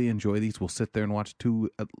who really enjoy these will sit there and watch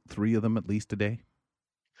 2, 3 of them at least a day?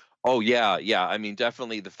 Oh, yeah. I mean,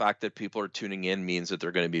 definitely the fact that people are tuning in means that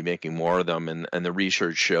they're going to be making more of them. And the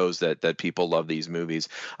research shows that people love these movies.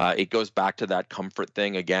 It goes back to that comfort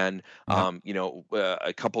thing again.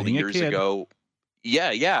 A couple of years ago.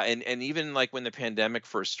 Yeah. And even like when the pandemic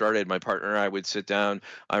first started, my partner and I would sit down.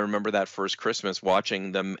 I remember that first Christmas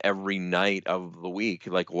watching them every night of the week.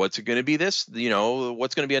 Like, what's it going to be this?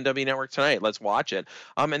 What's going to be on W Network tonight? Let's watch it.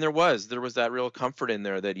 And there was that real comfort in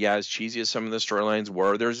there that, yeah, as cheesy as some of the storylines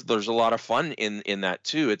were, there's a lot of fun in that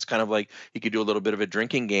too. It's kind of like you could do a little bit of a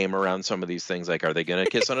drinking game around some of these things. Like, are they going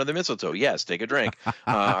to kiss under the mistletoe? Yes, take a drink.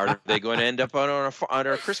 Are they going to end up on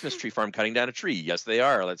a Christmas tree farm cutting down a tree? Yes, they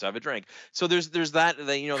are. Let's have a drink. So there's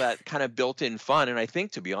that kind of built-in fun. And I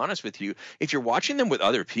think, to be honest with you, if you're watching them with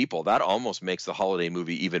other people, that almost makes the holiday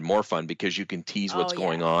movie even more fun because you can tease what's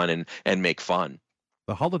going on and make fun.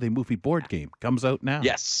 The holiday movie board game comes out now.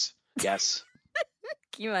 Yes. Can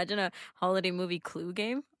you imagine a holiday movie Clue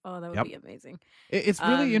game? Oh, that would be amazing. It's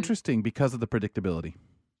really interesting because of the predictability.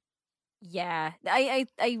 Yeah, I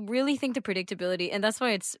really think the predictability, and that's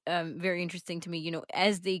why it's very interesting to me,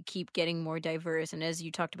 as they keep getting more diverse, and as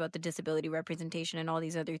you talked about the disability representation and all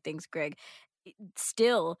these other things, Greg,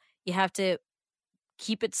 still, you have to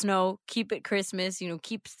keep it snow, keep it Christmas,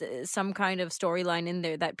 keep some kind of storyline in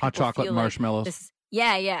there that people hot chocolate feel and marshmallows.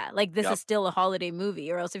 Like this is still a holiday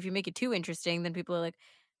movie, or else if you make it too interesting, then people are like,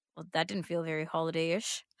 well, that didn't feel very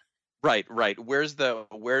holiday-ish. Right. Where's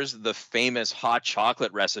the famous hot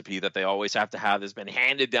chocolate recipe that they always have to have that's been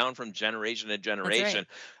handed down from generation to generation? Right.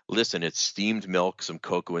 Listen, it's steamed milk, some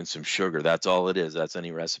cocoa, and some sugar. That's all it is. That's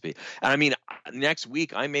any recipe. And I mean, next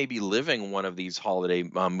week I may be living one of these holiday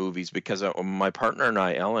movies because my partner and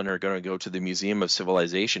I, Ellen, are going to go to the Museum of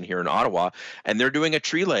Civilization here in Ottawa, and they're doing a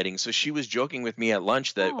tree lighting. So she was joking with me at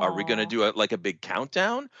lunch that are we going to do a big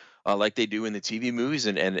countdown? Like they do in the TV movies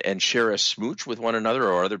and share a smooch with one another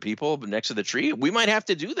or other people next to the tree? We might have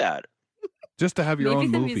to do that. Just to have your own movie.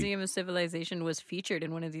 Maybe the Museum of Civilization was featured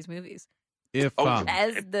in one of these movies. As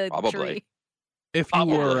the probably. Tree.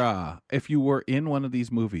 If you were in one of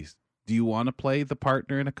these movies, do you want to play the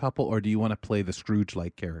partner in a couple, or do you want to play the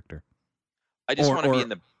Scrooge-like character? I just want to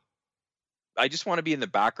be in the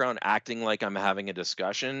background acting like I'm having a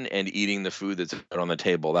discussion and eating the food that's out on the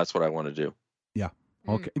table. That's what I want to do. Yeah.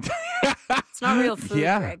 Okay. It's not real food,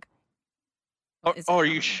 Greg. Are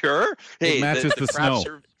you sure? Hey, it matches the snow.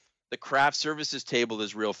 The craft services table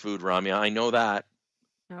is real food, Ramya. I know that.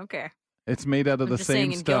 Okay. It's made out of the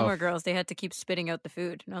same stuff. In Gilmore Girls, they had to keep spitting out the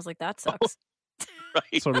food. And I was like, that sucks.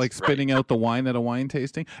 Right. Sort of like spitting out the wine at a wine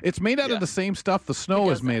tasting. It's made out of the same stuff the snow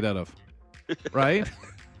is made out of. Right?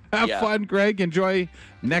 Have fun, Greg. Enjoy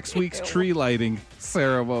next week's tree lighting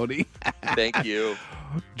ceremony. Thank you.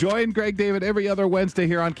 Join Greg David every other Wednesday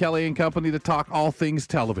here on Kelly and Company to talk all things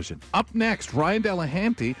television. Up next, Ryan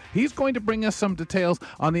Delahanty. He's going to bring us some details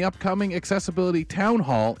on the upcoming Accessibility Town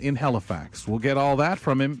Hall in Halifax. We'll get all that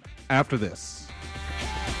from him after this.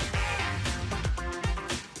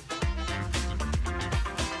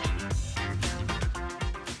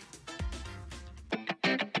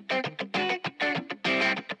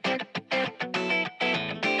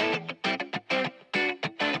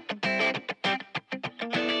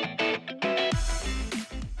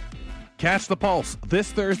 Catch the Pulse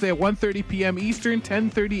this Thursday at 1:30 p.m. Eastern,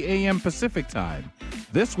 10:30 a.m. Pacific Time.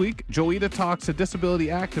 This week, Joita talks to disability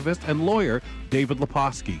activist and lawyer David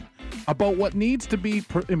Lepofsky about what needs to be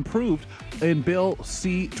improved in Bill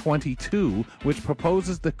C-22, which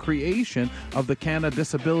proposes the creation of the Canada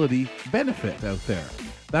Disability Benefit out there.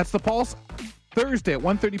 That's The Pulse, Thursday at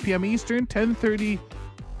 1:30 p.m. Eastern, 10:30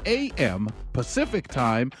 a.m. Pacific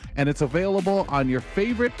time, and it's available on your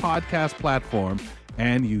favorite podcast platform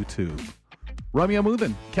and YouTube. Ramya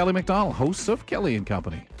Muthan, Kelly McDonald, hosts of Kelly and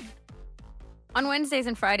Company. On Wednesdays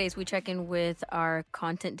and Fridays, we check in with our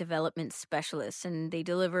content development specialists, and they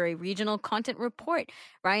deliver a regional content report.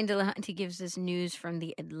 Ryan Delahanty gives us news from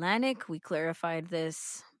The Atlantic. We clarified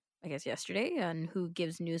this, I guess, yesterday on who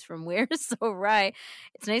gives news from where. So, Ryan,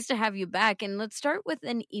 it's nice to have you back. And let's start with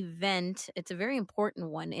an event. It's a very important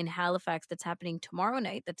one in Halifax that's happening tomorrow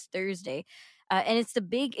night. That's Thursday. And it's the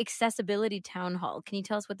big accessibility town hall. Can you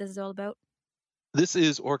tell us what this is all about? This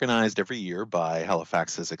is organized every year by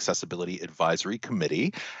Halifax's Accessibility Advisory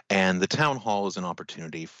Committee, and the town hall is an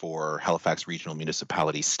opportunity for Halifax Regional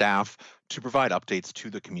Municipality staff to provide updates to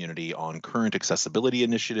the community on current accessibility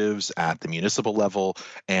initiatives at the municipal level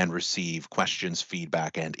and receive questions,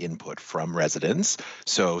 feedback, and input from residents.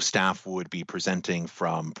 So staff would be presenting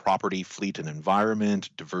from property, fleet and environment,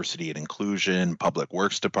 diversity and inclusion, public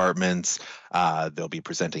works departments. They'll be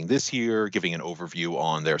presenting this year, giving an overview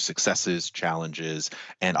on their successes, challenges,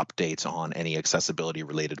 and updates on any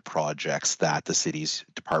accessibility-related projects that the city's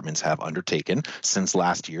departments have undertaken since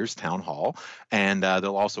last year's town hall. And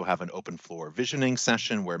they'll also have an open floor visioning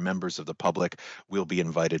session where members of the public will be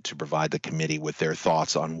invited to provide the committee with their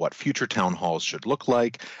thoughts on what future town halls should look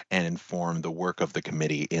like and inform the work of the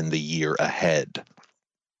committee in the year ahead.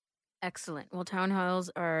 Excellent. Well, town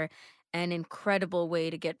halls are an incredible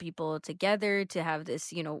way to get people together, to have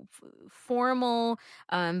this, formal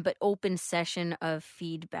but open session of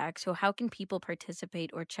feedback. So how can people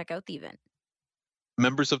participate or check out the event?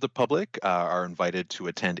 Members of the public are invited to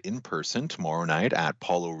attend in person tomorrow night at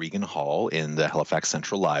Paul O'Regan Hall in the Halifax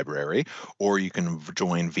Central Library, or you can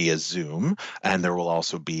join via Zoom, and there will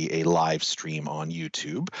also be a live stream on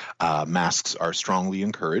YouTube. Masks are strongly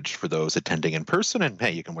encouraged for those attending in person, and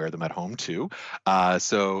hey, you can wear them at home too.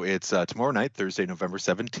 So it's tomorrow night, Thursday, November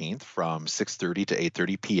 17th, from 6:30 to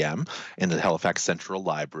 8:30 p.m. in the Halifax Central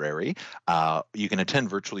Library. You can attend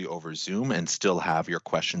virtually over Zoom and still have your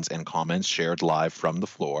questions and comments shared live from the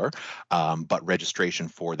floor, but registration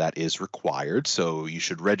for that is required. So you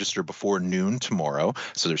should register before noon tomorrow.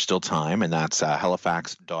 So there's still time, and that's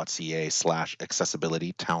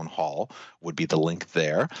halifax.ca/accessibility town hall would be the link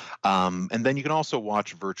there. And then you can also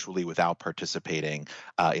watch virtually without participating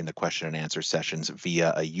in the question and answer sessions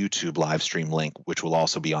via a YouTube live stream link, which will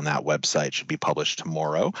also be on that website, should be published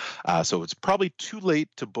tomorrow. So it's probably too late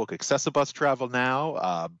to book Accessibus travel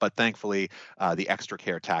now, but thankfully the Extra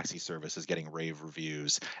Care taxi service is getting rave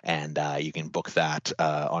reviews, and you can book that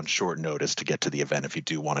on short notice to get to the event if you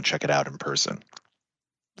do want to check it out in person.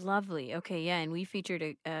 Lovely. Okay, yeah, and we featured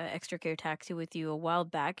a Extra Care taxi with you a while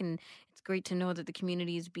back, and it's great to know that the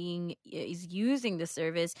community is using the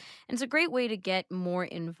service, and it's a great way to get more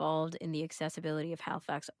involved in the accessibility of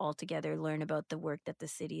Halifax altogether. Learn about the work that the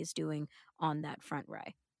city is doing on that front,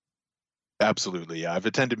 Rye. Absolutely. Yeah. I've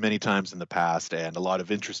attended many times in the past, and a lot of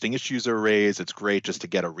interesting issues are raised. It's great just to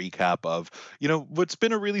get a recap of, what's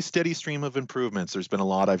been a really steady stream of improvements. There's been a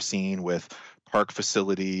lot I've seen with park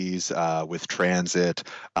facilities, with transit,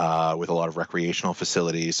 with a lot of recreational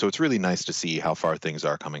facilities. So it's really nice to see how far things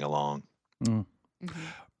are coming along. Mm. Mm-hmm.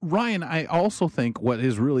 Ryan, I also think what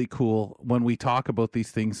is really cool when we talk about these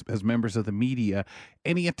things as members of the media,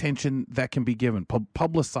 any attention that can be given,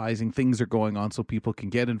 publicizing things are going on so people can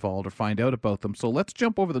get involved or find out about them. So let's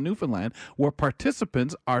jump over to Newfoundland, where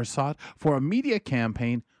participants are sought for a media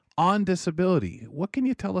campaign on disability. What can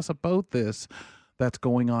you tell us about this that's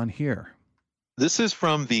going on here? This is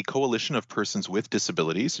from the Coalition of Persons with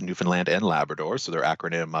Disabilities in Newfoundland and Labrador, so their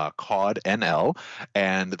acronym COD-NL,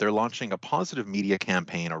 and they're launching a positive media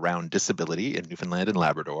campaign around disability in Newfoundland and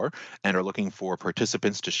Labrador, and are looking for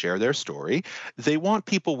participants to share their story. They want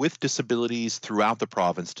people with disabilities throughout the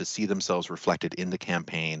province to see themselves reflected in the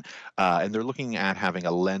campaign, and they're looking at having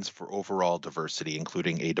a lens for overall diversity,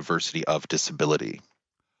 including a diversity of disability.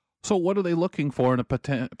 So what are they looking for in a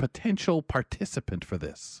potential participant for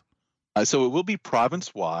this? So it will be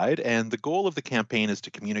province-wide, and the goal of the campaign is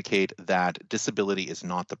to communicate that disability is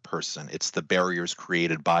not the person. It's the barriers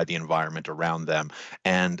created by the environment around them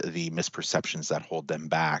and the misperceptions that hold them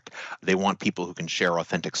back. They want people who can share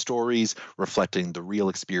authentic stories reflecting the real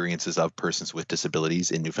experiences of persons with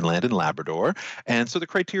disabilities in Newfoundland and Labrador. And so the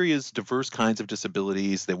criteria is diverse kinds of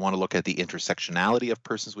disabilities. They want to look at the intersectionality of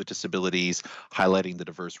persons with disabilities, highlighting the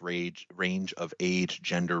diverse range of age,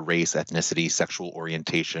 gender, race, ethnicity, sexual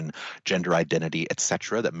orientation, gender identity,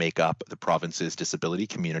 etc., that make up the province's disability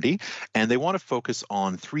community. And they want to focus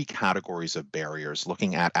on 3 categories of barriers,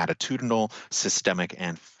 looking at attitudinal, systemic,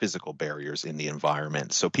 and physical barriers in the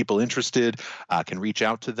environment. So people interested can reach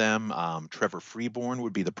out to them. Trevor Freeborn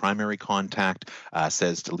would be the primary contact,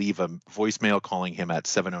 says to leave a voicemail calling him at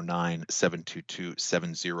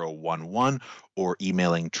 709-722-7011 or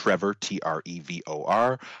emailing Trevor,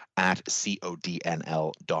 Trevor, at codnl.ca.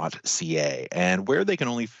 And where they can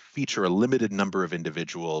only feature a limited number of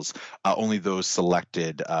individuals, only those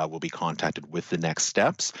selected will be contacted with the next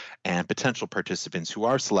steps. And potential participants who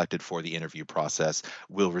are selected for the interview process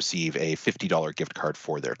will receive a $50 gift card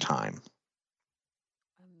for their time.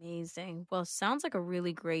 Amazing. Well, sounds like a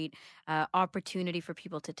really great opportunity for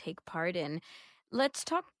people to take part in. Let's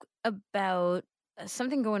talk about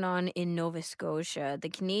something going on in Nova Scotia. The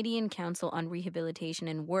Canadian Council on Rehabilitation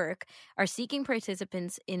and Work are seeking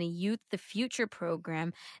participants in a Youth the Future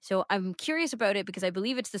program. So I'm curious about it because I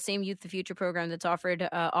believe it's the same Youth the Future program that's offered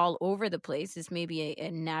all over the place. This may be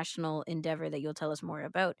a national endeavor that you'll tell us more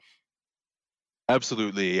about.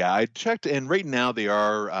 Absolutely. Yeah, I checked, and right now they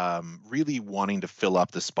are really wanting to fill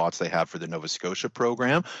up the spots they have for the Nova Scotia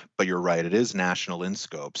program. But you're right, it is national in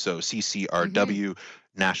scope. So CCRW,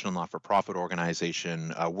 national not-for-profit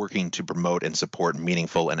organization working to promote and support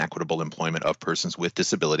meaningful and equitable employment of persons with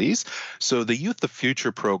disabilities. So the Youth the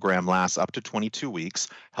Future program lasts up to 22 weeks,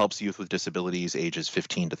 helps youth with disabilities ages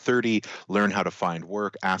 15 to 30 learn how to find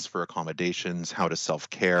work, ask for accommodations, how to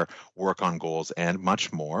self-care, work on goals, and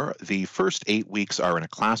much more. The first 8 weeks are in a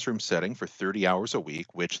classroom setting for 30 hours a week,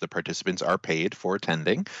 which the participants are paid for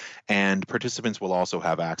attending. And participants will also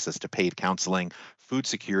have access to paid counseling, food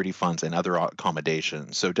security funds, and other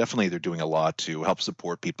accommodations. So definitely they're doing a lot to help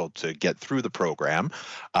support people to get through the program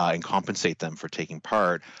and compensate them for taking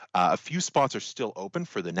part. A few spots are still open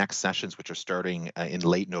for the next sessions, which are starting in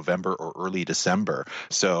late November or early December.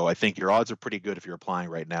 So I think your odds are pretty good if you're applying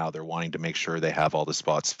right now. They're wanting to make sure they have all the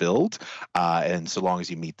spots filled. And so long as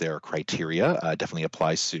you meet their criteria, definitely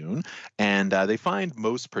apply soon. And they find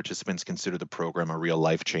most participants consider the program a real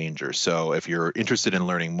life changer. So if you're interested in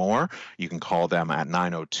learning more, you can call them at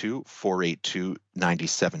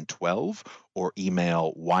 902-482-9712 or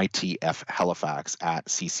email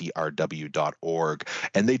ytfhalifax@ccrw.org.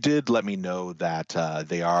 And they did let me know that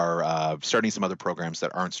they are starting some other programs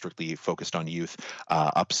that aren't strictly focused on youth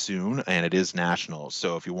up soon, and it is national.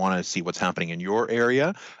 So if you want to see what's happening in your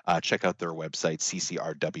area, check out their website,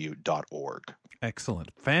 ccrw.org. Excellent.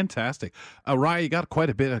 Fantastic. Ryan, you got quite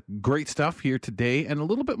a bit of great stuff here today and a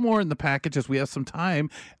little bit more in the package as we have some time.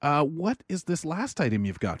 What is this last item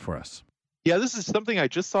you've got for us? Yeah, this is something I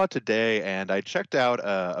just saw today, and I checked out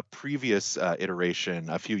a previous iteration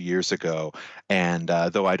a few years ago. And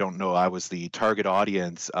though I don't know I was the target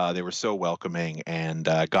audience, they were so welcoming and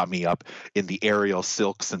got me up in the aerial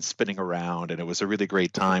silks and spinning around, and it was a really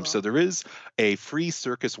great time. So there is a free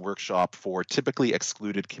circus workshop for typically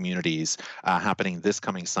excluded communities happening this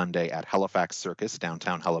coming Sunday at Halifax Circus,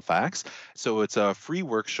 downtown Halifax. So it's a free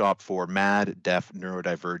workshop for MAD, deaf,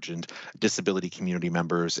 neurodivergent, disability community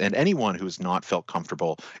members, and anyone who has not felt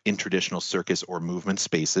comfortable in traditional circus or movement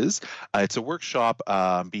spaces. It's a workshop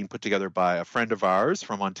being put together by a friend of ours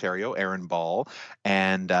from Ontario, Erin Ball,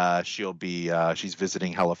 and she's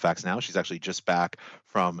visiting Halifax now. She's actually just back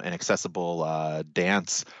from an accessible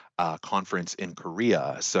dance conference in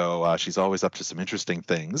Korea. So she's always up to some interesting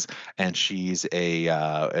things. And she's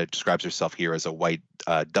describes herself here as a white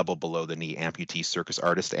double below the knee amputee circus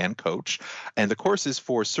artist and coach. And the course is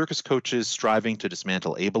for circus coaches striving to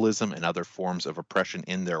dismantle ableism and other forms of oppression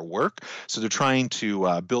in their work. So they're trying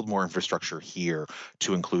to build more infrastructure here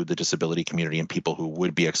to include the disability community and people who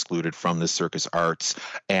would be excluded from the circus arts.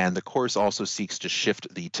 And the course also seeks to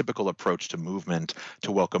shift the typical approach to movement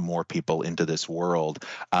to welcome more people into this world.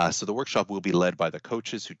 So the workshop will be led by the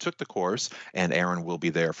coaches who took the course, and Erin will be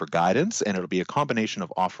there for guidance, and it'll be a combination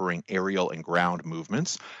of offering aerial and ground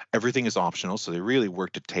movements. Everything is optional, so they really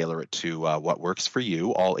work to tailor it to what works for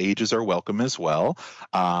you. All ages are welcome as well.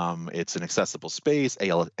 It's an accessible space,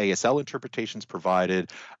 ASL interpretations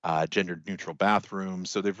provided, gender-neutral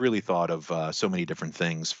bathrooms, so they've really thought of so many different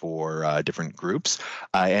things for different groups.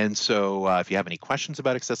 And so if you have any questions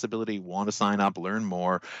about accessibility, want to sign up, learn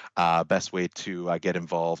more, best way to get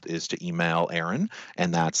involved is to email Erin,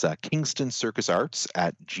 and that's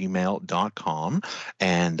kingstoncircusarts@gmail.com.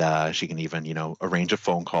 And she can even, arrange a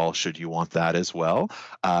phone call should you want that as well.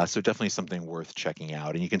 So definitely something worth checking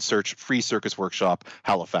out. And you can search Free Circus Workshop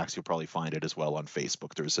Halifax. You'll probably find it as well on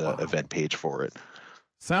Facebook. There's an event page for it.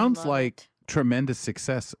 Sounds like tremendous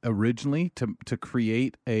success originally to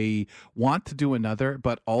create a want to do another,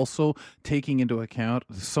 but also taking into account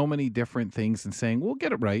so many different things and saying, we'll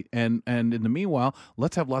get it right. And in the meanwhile,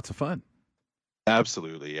 let's have lots of fun.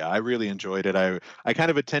 Absolutely. Yeah, I really enjoyed it. I kind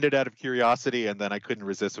of attended out of curiosity, and then I couldn't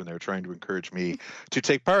resist when they were trying to encourage me to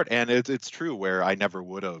take part. And it's true where I never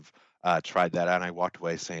would have tried that. And I walked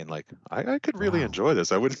away saying, like, I could really enjoy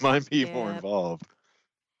this. I wouldn't mind being more involved.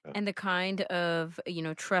 And the kind of,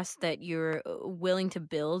 trust that you're willing to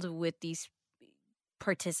build with these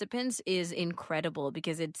participants is incredible,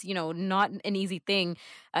 because it's, not an easy thing.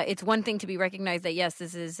 It's one thing to be recognized that, yes,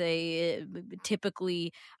 this is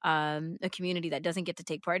typically a community that doesn't get to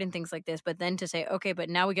take part in things like this, but then to say, okay, but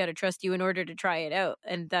now we got to trust you in order to try it out.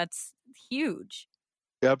 And that's huge.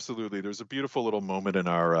 Absolutely. There's a beautiful little moment in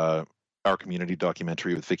our community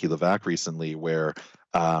documentary with Vicky Levac recently where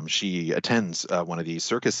she attends one of these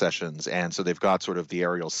circus sessions, and so they've got sort of the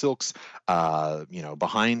aerial silks,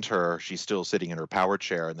 behind her. She's still sitting in her power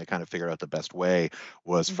chair, and they kind of figured out the best way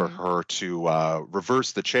was for her to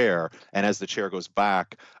reverse the chair, and as the chair goes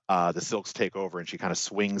back, the silks take over, and she kind of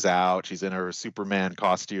swings out. She's in her Superman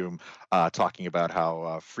costume, talking about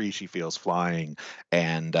how free she feels flying,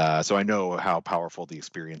 and so I know how powerful the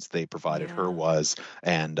experience they provided her was,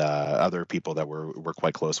 and other people that we're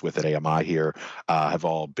quite close with at AMI here have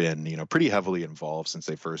all been, pretty heavily involved since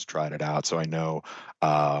they first tried it out. So I know,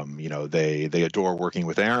 they adore working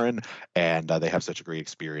with Aaron, and they have such a great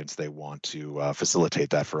experience. They want to facilitate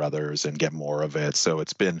that for others and get more of it. So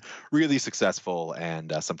it's been really successful,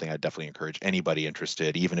 and something I definitely encourage anybody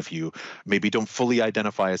interested, even if you maybe don't fully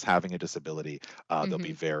identify as having a disability, they'll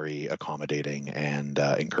be very accommodating and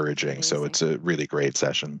encouraging. Amazing. So it's a really great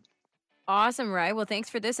session. Awesome, Rye. Well, thanks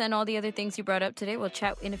for this and all the other things you brought up today. We'll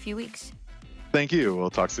chat in a few weeks. Thank you. We'll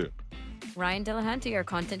talk soon. Ryan Delahanty, our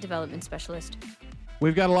content development specialist.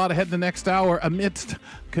 We've got a lot ahead the next hour. Amidst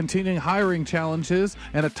continuing hiring challenges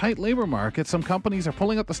and a tight labor market, some companies are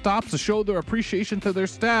pulling up the stops to show their appreciation to their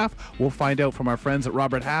staff. We'll find out from our friends at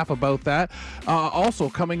Robert Half about that. Also,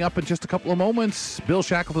 coming up in just a couple of moments, Bill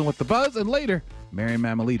Shackleton with The Buzz, and later, Mary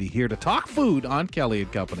Mammoliti here to talk food on Kelly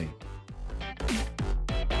 & Company.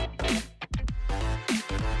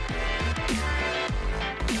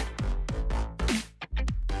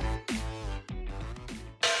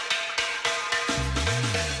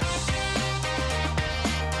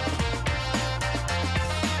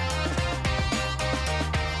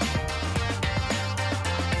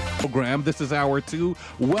 Program. This is hour 2.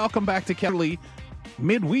 Welcome back to Kelly.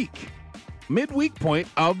 Midweek point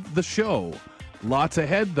of the show. Lots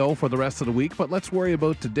ahead, though, for the rest of the week, but let's worry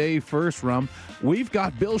about today first, Rum. We've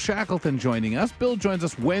got Bill Shackleton joining us. Bill joins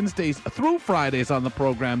us Wednesdays through Fridays on the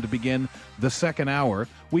program to begin the second hour.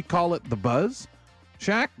 We call it The Buzz.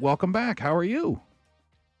 Shaq, welcome back. How are you?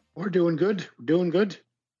 We're doing good.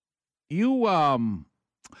 You,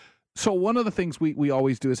 So one of the things we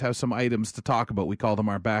always do is have some items to talk about. We call them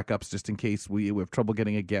our backups just in case we have trouble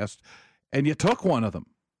getting a guest. And you took one of them,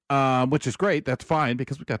 which is great. That's fine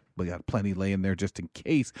because we got plenty laying there just in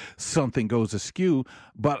case something goes askew.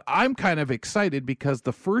 But I'm kind of excited because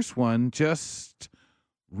the first one just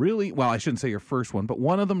really, well, I shouldn't say your first one, but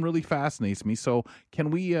one of them really fascinates me. So can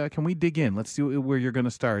we dig in? Let's see where you're going to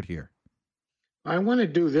start here. I want to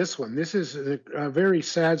do this one. This is a very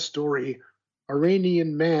sad story.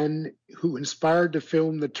 Iranian man who inspired the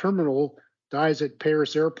film The Terminal dies at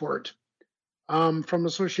Paris airport, from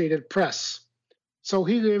Associated Press. So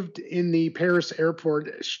he lived in the Paris airport,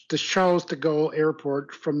 the Charles de Gaulle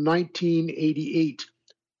airport, from 1988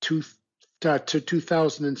 to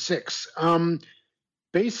 2006.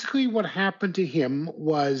 Basically what happened to him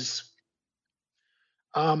was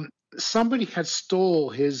somebody had stole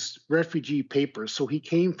his refugee papers. So he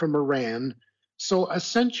came from Iran. So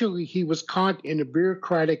essentially, he was caught in a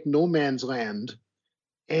bureaucratic no man's land,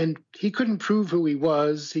 and he couldn't prove who he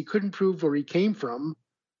was. He couldn't prove where he came from.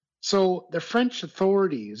 So the French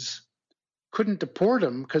authorities couldn't deport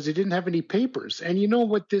him because he didn't have any papers. And you know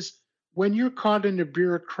what when you're caught in a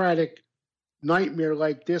bureaucratic nightmare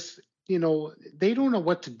like this, they don't know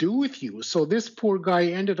what to do with you. So this poor guy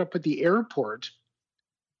ended up at the airport,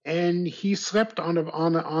 and he slept on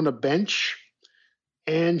a bench.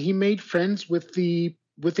 And he made friends with the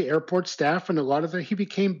airport staff, and a lot of them. He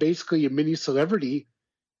became basically a mini celebrity,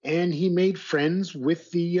 and he made friends with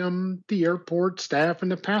the airport staff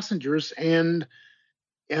and the passengers. And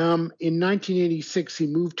in 1986, he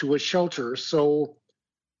moved to a shelter. So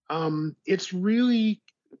it's really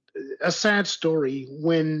a sad story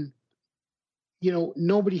when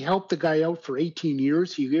nobody helped the guy out for 18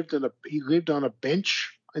 years. He lived on a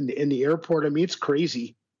bench in the airport. I mean, it's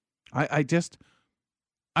crazy. I just.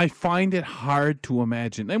 I find it hard to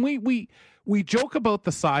imagine. And we joke about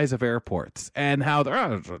the size of airports and how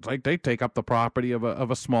they're like they take up the property of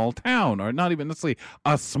a small town, or not even necessarily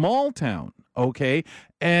a small town. Okay.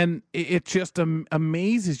 And it just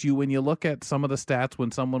amazes you when you look at some of the stats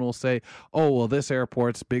when someone will say, oh, well, this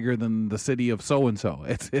airport's bigger than the city of so-and-so.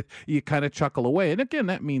 You kind of chuckle away. And again,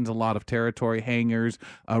 that means a lot of territory, hangars,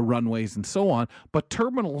 runways, and so on. But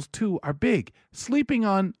terminals, too, are big. Sleeping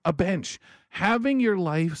on a bench, having your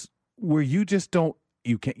life where you just don't,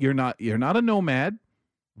 you're not a nomad,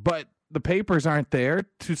 but the papers aren't there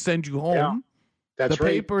to send you home. Yeah. That's the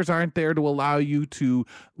papers aren't there to allow you to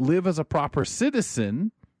live as a proper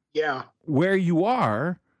citizen. Yeah. Where you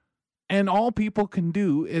are, and all people can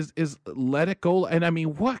do is let it go. And I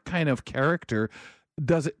mean, what kind of character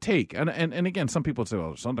does it take? And again, some people say, well,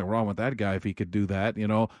 there's something wrong with that guy if he could do that.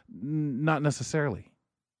 Not necessarily.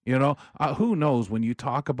 Who knows when you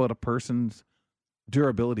talk about a person's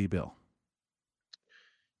durability, Bill?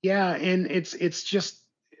 Yeah, and it's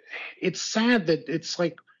sad that it's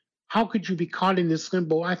like, how could you be caught in this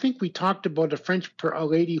limbo? I think we talked about a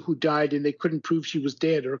lady who died and they couldn't prove she was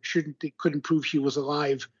dead, or they couldn't prove she was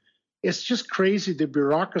alive. It's just crazy, the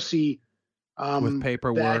bureaucracy. With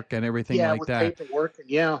paperwork and everything like that. With paperwork,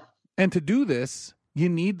 And to do this, you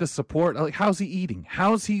need the support. Like, how's he eating?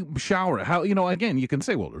 How's he showering? Again, you can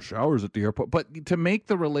say, well, there's showers at the airport. But to make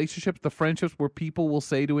the relationships, the friendships where people will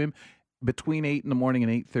say to him, between 8 in the morning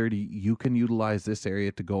and 8:30, you can utilize this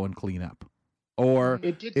area to go and clean up. Or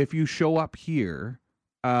if you show up here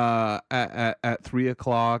at 3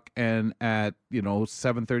 o'clock and at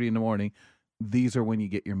 7:30 in the morning, these are when you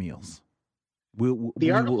get your meals.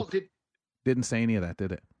 The article didn't say any of that,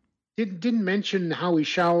 did it? Didn't mention how he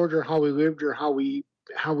showered or how he lived or how he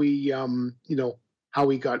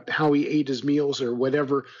ate his meals or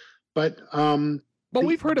whatever. But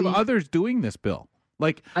we've heard of others doing this, Bill.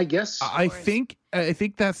 Like, I guess I think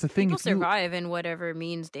that's the thing. People survive in whatever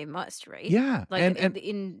means they must, right? Yeah, like and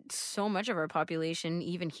in so much of our population,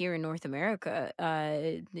 even here in North America,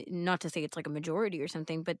 not to say it's like a majority or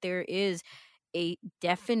something, but there is a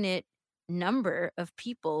definite number of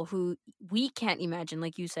people who we can't imagine,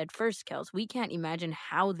 like you said first, Kels, we can't imagine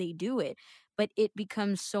how they do it, but it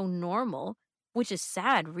becomes so normal, which is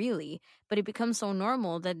sad, really, but it becomes so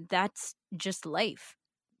normal that that's just life.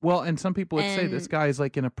 Well, and some people would say this guy is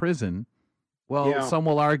like in a prison. Well, some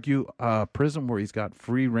will argue prison where he's got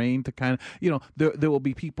free reign to kind of, there will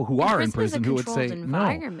be people who are in prison who would say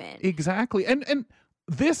no. Exactly. And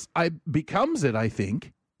this becomes it, I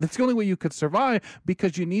think. That's the only way you could survive,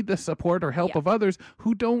 because you need the support or help of others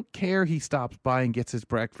who don't care he stops by and gets his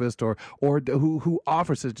breakfast, or who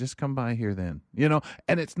offers it, just come by here then,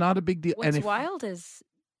 and it's not a big deal. What's wild is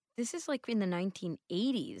this is like in the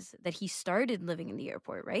 1980s that he started living in the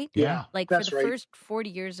airport, right? Yeah. Like for the first 40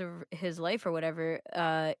 years of his life or whatever,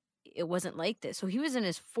 it wasn't like this. So he was in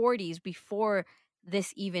his 40s before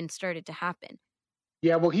this even started to happen.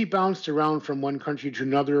 Yeah, well, he bounced around from one country to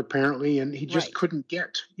another, apparently, and he just couldn't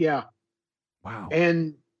get. Yeah. Wow.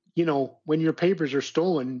 And, when your papers are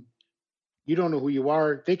stolen, you don't know who you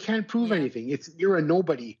are. They can't prove anything. You're a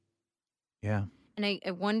nobody. Yeah. And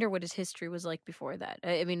I wonder what his history was like before that.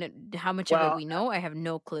 I mean, how much of it we know, I have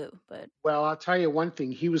no clue. But I'll tell you one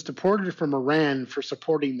thing. He was deported from Iran for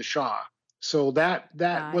supporting the Shah. So that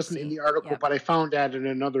wasn't in the article, but I found that in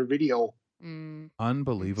another video.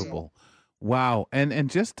 Unbelievable. Wow. And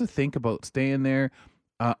just to think about staying there,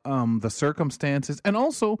 the circumstances, and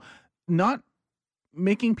also not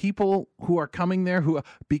making people who are coming there, who are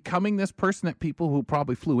becoming this person that people who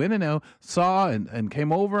probably flew in and out saw and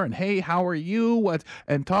came over and, hey, how are you?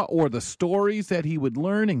 And taught, or the stories that he would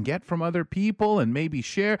learn and get from other people and maybe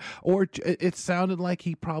share. Or it sounded like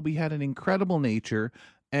he probably had an incredible nature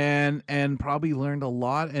and probably learned a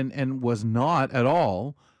lot and was not at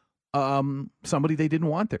all somebody they didn't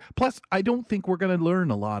want there. Plus, I don't think we're going to learn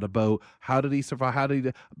a lot about how did he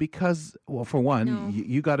survive, because, well, for one,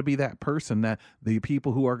 you got to be that person that the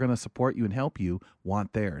people who are going to support you and help you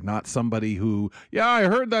want there, not somebody who, I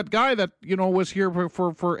heard that guy that, was here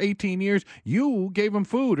for 18 years, you gave him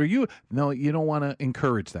food, or you don't want to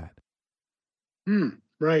encourage that.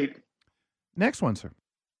 Right. Next one, sir.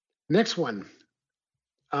 Next one.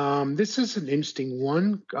 This is an interesting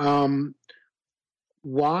one.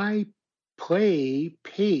 Why Play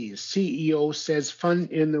pays? CEO says fund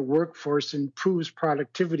in the workforce improves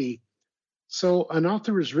productivity. So an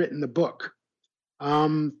author has written the book.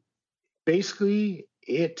 Basically,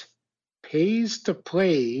 it pays to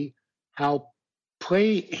play how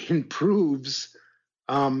play improves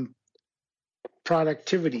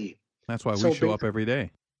productivity. That's why we show up every day.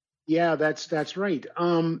 Yeah, that's right.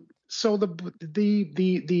 So the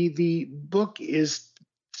book is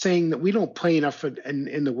saying that we don't play enough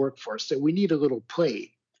in the workforce, that we need a little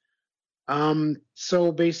play.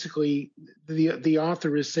 So basically, the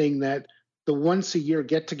author is saying that the once a year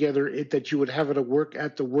get together that you would have at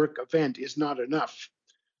the work event is not enough.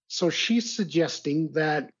 So she's suggesting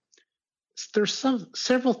that there's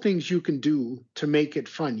several things you can do to make it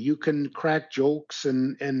fun. You can crack jokes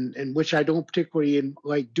and which I don't particularly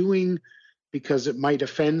like doing because it might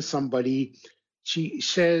offend somebody. She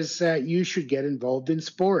says that you should get involved in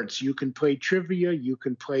sports. You can play trivia, you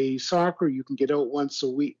can play soccer, you can get out once a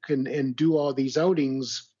week and do all these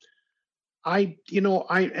outings. I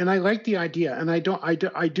like the idea, and I do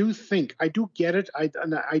get it. I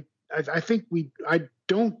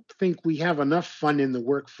don't think we have enough fun in the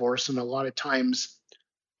workforce, and a lot of times,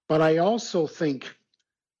 but I also think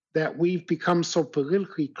that we've become so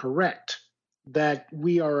politically correct that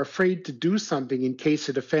we are afraid to do something in case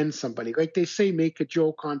it offends somebody. Like they say, make a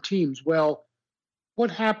joke on teams. Well,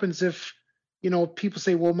 what happens if, people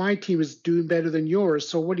say, well, my team is doing better than yours,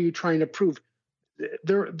 so what are you trying to prove?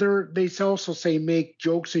 They also say make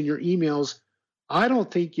jokes in your emails. I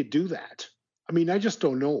don't think you do that. I mean, I just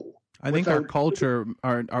don't know. I think our culture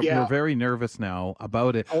we're very nervous now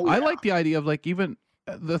about it. Oh, yeah. I like the idea of like even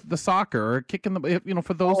the soccer or kicking the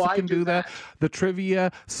for those that can do that. The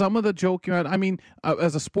trivia, some of the joking around. I mean,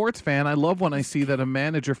 as a sports fan, I love when I see that a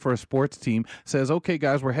manager for a sports team says, "Okay,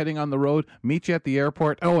 guys, we're heading on the road. Meet you at the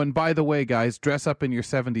airport. Oh, and by the way, guys, dress up in your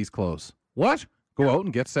 '70s clothes." What? Go out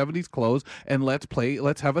and get '70s clothes and let's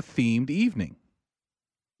have a themed evening.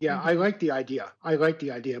 Yeah, I like the idea.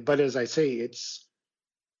 But as I say, it's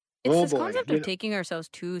this concept of taking ourselves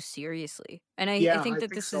too seriously. And I think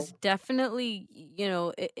that this is definitely,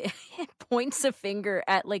 it points a finger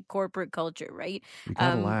at like corporate culture, right?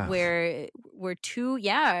 Where we're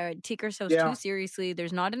take ourselves too seriously.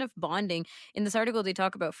 There's not enough bonding. In this article, they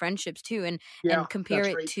talk about friendships too and compare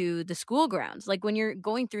it to the school grounds. Like when you're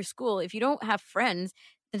going through school, if you don't have friends,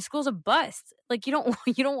 then school's a bust. Like you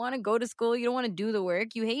don't want to go to school. You don't want to do the work.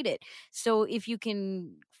 You hate it. So if you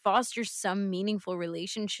can foster some meaningful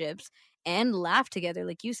relationships and laugh together,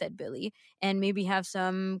 like you said, Billy, and maybe have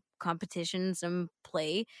some competition, some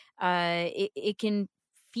play, it can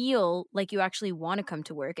feel like you actually want to come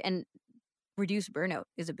to work, and reduce burnout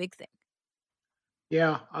is a big thing.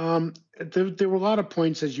 Yeah. There were a lot of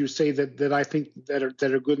points, as you say, that I think that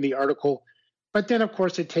are good in the article. But then, of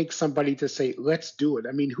course, it takes somebody to say, let's do it.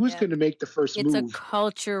 I mean, who's going to make the first move? It's a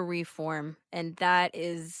culture reform, and that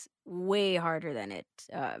is way harder than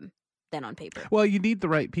on paper. Well, you need the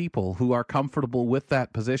right people who are comfortable with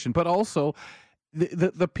that position, but also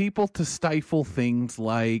the people to stifle things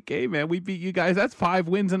like, hey, man, we beat you guys. That's 5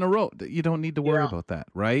 wins in a row. You don't need to worry about that,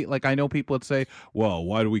 right? Like I know people would say, well,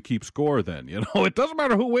 why do we keep score then? It doesn't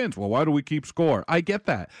matter who wins. Well, why do we keep score? I get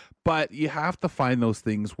that. But you have to find those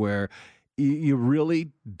things where you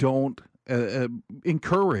really don't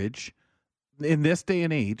encourage in this day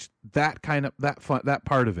and age that kind of that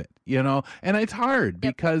part of it, and it's hard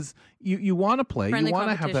because you want to play, you want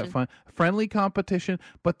to have that fun, friendly competition,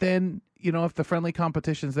 but then if the friendly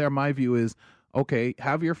competition's there, my view is, okay,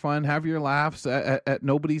 have your fun, have your laughs at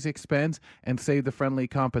nobody's expense, and save the friendly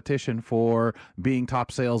competition for being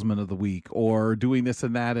top salesman of the week or doing this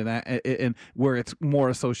and that and where it's more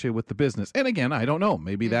associated with the business. And again, I don't know,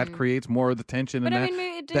 maybe that creates more of the tension. But and I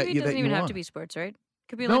mean, it doesn't even have to be sports, right?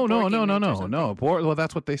 Could be like no. Well,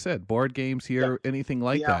 that's what they said. Board games here, anything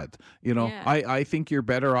like that. I think you're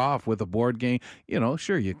better off with a board game.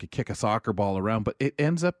 Sure, you could kick a soccer ball around, but it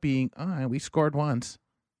ends up being, we scored once.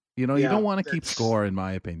 You don't want to keep score, in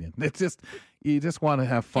my opinion. It's just, you just want to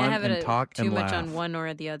have fun and talk and laugh. Too much on one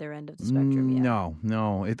or the other end of the spectrum. No,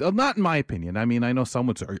 not in my opinion. I mean, I know some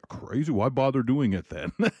would say, are you crazy? Why bother doing it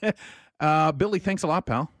then? Billy, thanks a lot,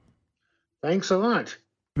 pal. Thanks a lot.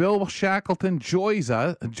 Bill Shackleton joins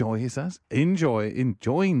us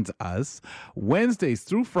Wednesdays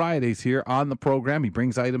through Fridays here on the program. He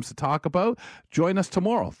brings items to talk about. Join us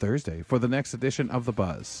tomorrow, Thursday, for the next edition of The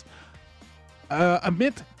Buzz.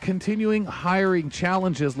 Amid continuing hiring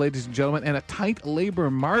challenges, ladies and gentlemen, and a tight labor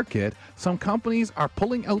market, some companies are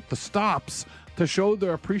pulling out the stops to show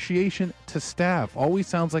their appreciation to staff. Always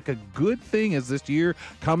sounds like a good thing as this year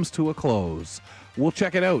comes to a close. We'll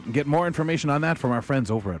check it out and get more information on that from our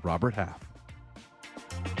friends over at Robert Half.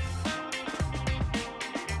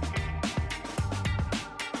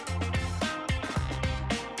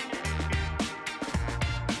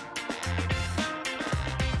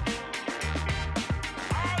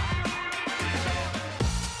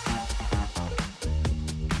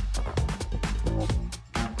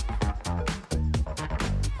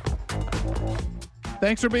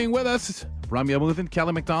 Thanks for being with us. Ramya Amuthan,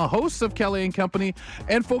 Kelly McDonald, hosts of Kelly and Company.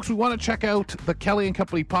 And folks, we want to check out the Kelly and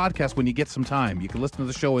Company podcast when you get some time. You can listen to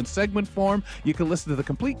the show in segment form. You can listen to the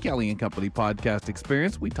complete Kelly and Company podcast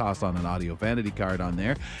experience. We toss on an audio vanity card on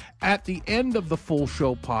there at the end of the full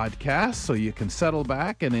show podcast, so you can settle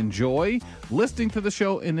back and enjoy listening to the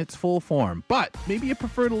show in its full form. But maybe you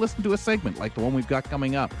prefer to listen to a segment like the one we've got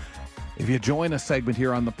coming up. If you join a segment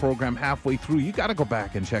here on the program halfway through, you got to go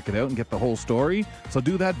back and check it out and get the whole story. So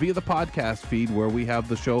do that via the podcast feed, where we have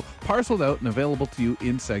the show parceled out and available to you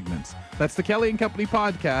in segments. That's the Kelly and Company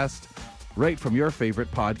podcast, right from your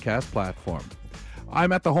favorite podcast platform.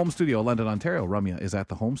 I'm at the home studio, London, Ontario. Ramya is at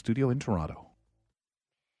the home studio in Toronto.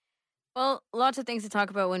 Well, lots of things to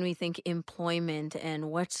talk about when we think employment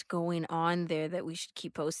and what's going on there that we should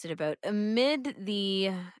keep posted about. Amid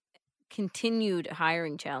the continued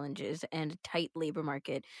hiring challenges and a tight labor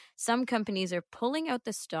market, some companies are pulling out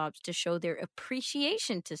the stops to show their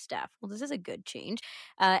appreciation to staff. Well, this is a good change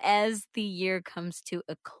as the year comes to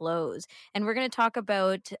a close. And we're going to talk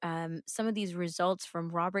about some of these results from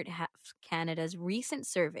Robert Half Canada's recent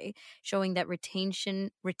survey showing that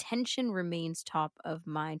retention remains top of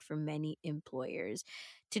mind for many employers.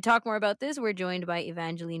 To talk more about this, we're joined by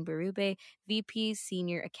Evangeline Berube, VP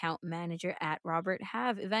Senior Account Manager at Robert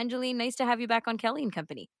Half. Evangeline, nice to have you back on Kelly and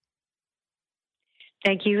Company.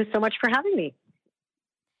 Thank you so much for having me.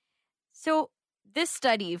 So this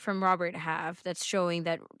study from Robert Half that's showing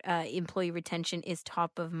that employee retention is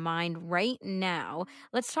top of mind right now.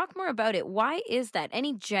 Let's talk more about it. Why is that?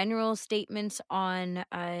 Any general statements on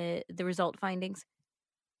the result findings?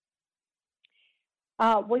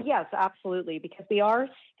 Well, yes, absolutely, because we are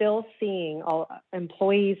still seeing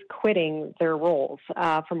employees quitting their roles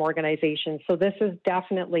from organizations. So this is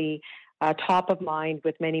definitely top of mind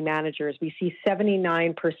with many managers. We see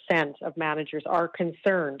 79% of managers are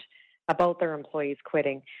concerned about their employees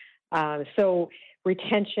quitting. So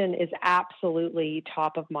retention is absolutely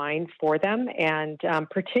top of mind for them, and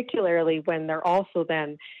particularly when they're also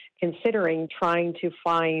then considering trying to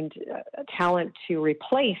find talent to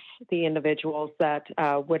replace the individuals that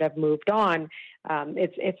would have moved on.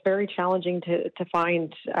 It's very challenging to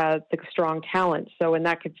find the strong talent. So, and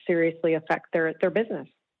that could seriously affect their business.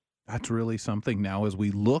 That's really something now as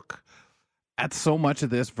we look at so much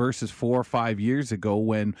of this versus 4 or 5 years ago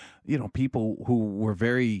when, you know, people who were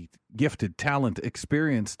very gifted, talent,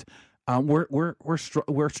 experienced,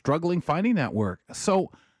 we're struggling finding that work.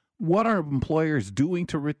 So what are employers doing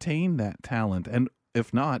to retain that talent? And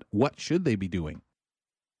if not, what should they be doing?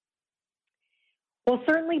 Well,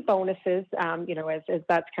 certainly bonuses, as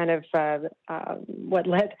that's kind of what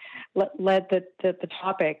led the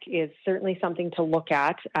topic, is certainly something to look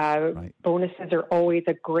at. Right. Bonuses are always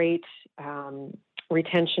a great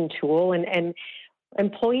retention tool, and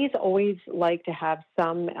employees always like to have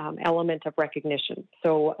some element of recognition.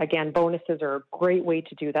 So again, bonuses are a great way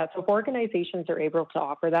to do that. So if organizations are able to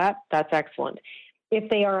offer that, that's excellent. If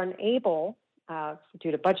they are unable,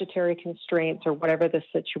 due to budgetary constraints or whatever the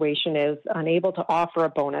situation is, unable to offer a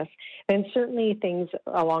bonus, then certainly things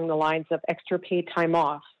along the lines of extra paid time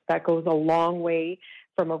off, that goes a long way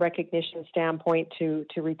from a recognition standpoint to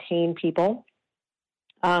retain people.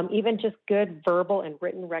 Even just good verbal and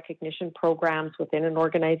written recognition programs within an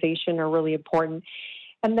organization are really important.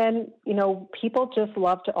 And then, people just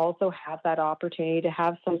love to also have that opportunity to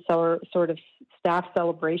have some sort of staff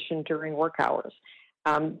celebration during work hours.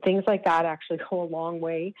 Things like that actually go a long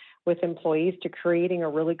way with employees to creating a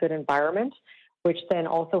really good environment, which then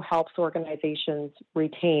also helps organizations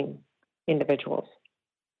retain individuals.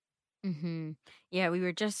 Mm-hmm. Yeah, we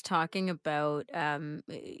were just talking about,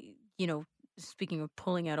 speaking of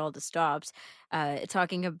pulling out all the stops,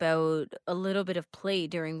 talking about a little bit of play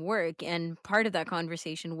during work. And part of that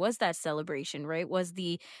conversation was that celebration, right? Was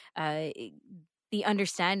the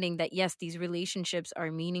understanding that, yes, these relationships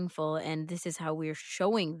are meaningful and this is how we're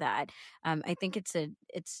showing that. I think it's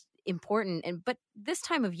important. But this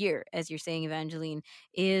time of year, as you're saying, Evangeline,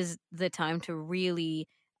 is the time to really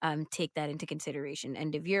take that into consideration.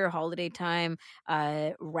 End of year, holiday time,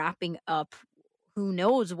 wrapping up. Who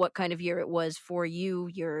knows what kind of year it was for you,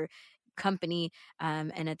 your company,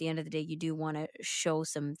 and at the end of the day, you do want to show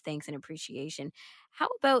some thanks and appreciation. How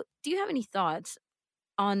about, do you have any thoughts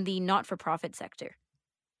on the not-for-profit sector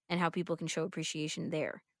and how people can show appreciation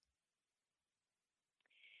there?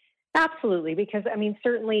 Absolutely, because,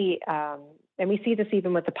 certainly, and we see this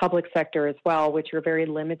even with the public sector as well, which are very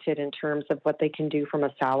limited in terms of what they can do from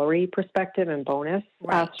a salary perspective and bonus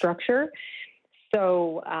structure.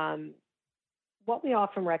 So, what we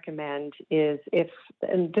often recommend is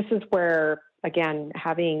and this is where, again,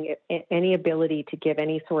 having any ability to give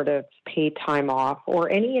any sort of paid time off or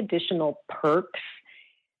any additional perks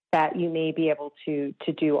that you may be able to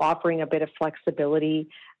do, offering a bit of flexibility,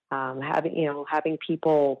 having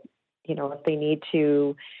people, if they need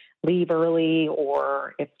to leave early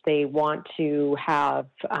or if they want to have,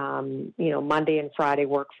 Monday and Friday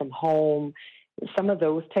work from home. Some of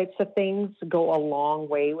those types of things go a long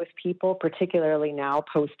way with people, particularly now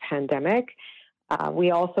post-pandemic.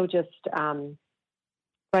 We also just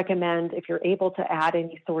recommend, if you're able to add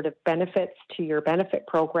any sort of benefits to your benefit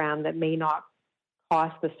program that may not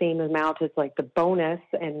cost the same amount as like the bonus,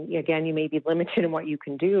 and again, you may be limited in what you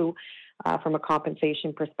can do from a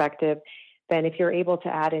compensation perspective, then if you're able to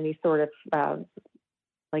add any sort of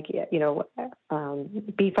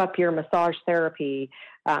beef up your massage therapy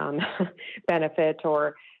benefit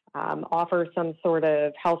or offer some sort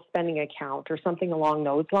of health spending account or something along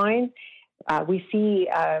those lines, we see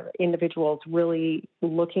individuals really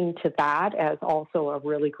looking to that as also a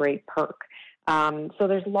really great perk. So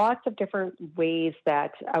there's lots of different ways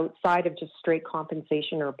that outside of just straight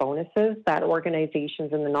compensation or bonuses that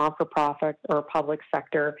organizations in the non-for-profit or public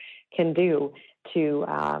sector can do to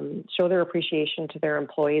show their appreciation to their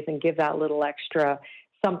employees and give that little extra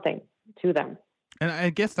something to them. And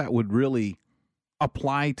I guess that would really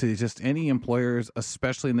apply to just any employers,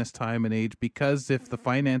 especially in this time and age, because if the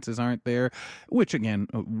finances aren't there, which again,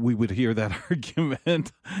 we would hear that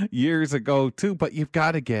argument years ago too, but you've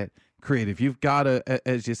got to get creative. You've got to,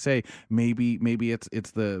 as you say, maybe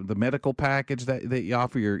it's the medical package that you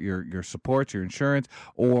offer, your supports, your insurance,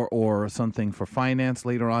 or something for finance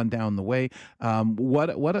later on down the way. What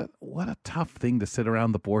a tough thing to sit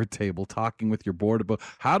around the board table talking with your board about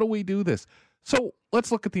how do we do this. So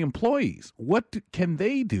let's look at the employees. What can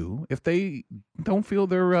they do if they don't feel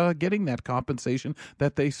they're getting that compensation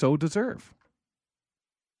that they so deserve?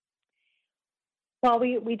 Well,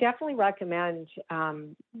 we definitely recommend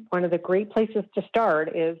one of the great places to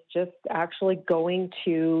start is just actually going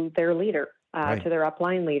to their leader, to their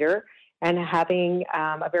upline leader, and having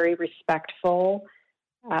a very respectful,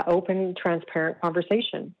 open, transparent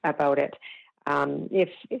conversation about it. If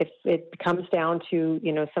it comes down to,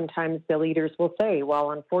 sometimes the leaders will say,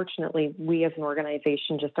 well, unfortunately, we as an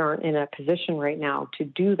organization just aren't in a position right now to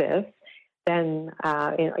do this, then,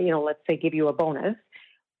 let's say give you a bonus.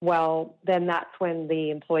 Well, then that's when the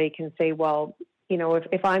employee can say, well,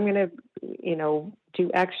 if I'm going to,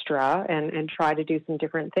 do extra and try to do some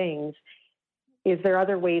different things, is there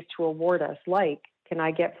other ways to award us? Like, can I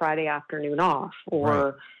get Friday afternoon off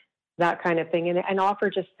or that kind of thing? And offer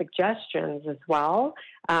just suggestions as well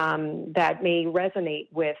that may resonate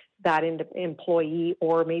with that employee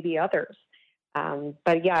or maybe others.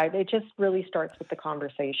 But yeah, it just really starts with the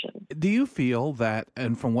conversation. Do you feel that,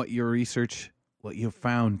 and from what your research, what you've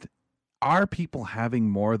found, are people having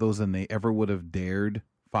more of those than they ever would have dared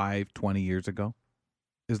 5-20 years ago?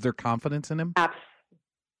 Is there confidence in them?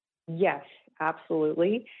 Yes,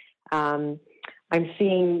 absolutely. I'm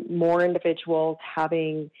seeing more individuals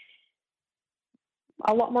having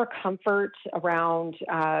a lot more comfort around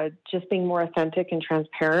just being more authentic and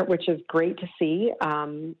transparent, which is great to see.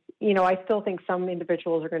 I still think some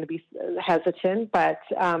individuals are going to be hesitant, but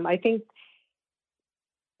I think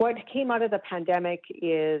what came out of the pandemic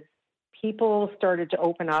is people started to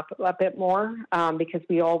open up a bit more because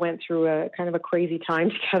we all went through a kind of a crazy time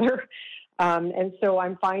together. And so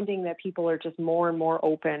I'm finding that people are just more and more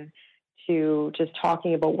open to just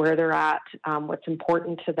talking about where they're at, what's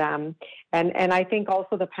important to them. And I think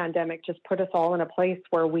also the pandemic just put us all in a place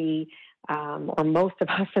where we, or most of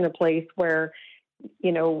us in a place where,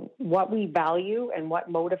 what we value and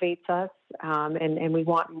what motivates us, and we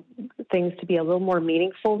want things to be a little more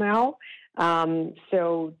meaningful now.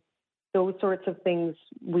 So those sorts of things,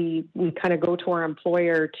 we kind of go to our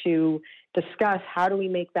employer to discuss how do we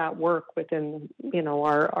make that work within,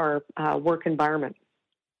 our work environment.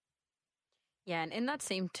 Yeah, and in that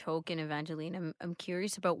same token, Evangeline, I'm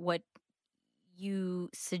curious about what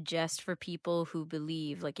you suggest for people who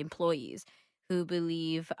believe, like employees, who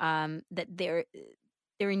believe that they're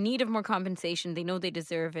in need of more compensation. They know they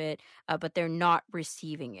deserve it, but they're not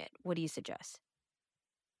receiving it. What do you suggest?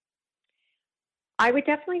 I would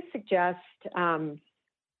definitely suggest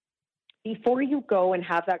before you go and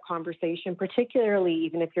have that conversation, particularly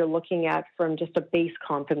even if you're looking at from just a base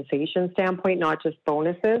compensation standpoint, not just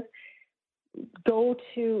bonuses, go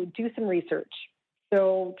to do some research.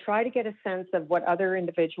 So try to get a sense of what other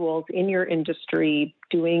individuals in your industry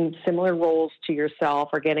doing similar roles to yourself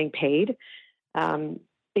are getting paid.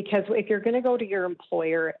 Because if you're going to go to your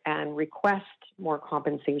employer and request more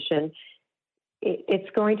compensation, it's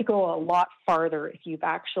going to go a lot farther if you've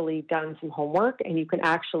actually done some homework and you can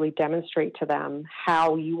actually demonstrate to them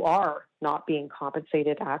how you are not being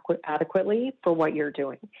compensated adequately for what you're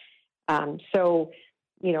doing. So,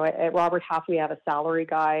 at Robert Half, we have a salary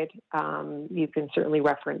guide. You can certainly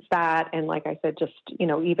reference that. And like I said, just,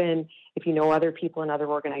 even if you know other people in other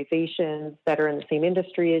organizations that are in the same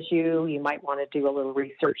industry as you might want to do a little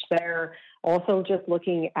research there. Also, just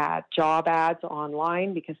looking at job ads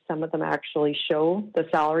online, because some of them actually show the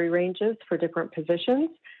salary ranges for different positions.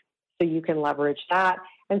 So you can leverage that.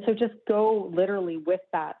 And so just go literally with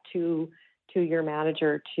that to your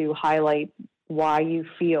manager to highlight why you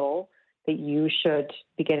feel that you should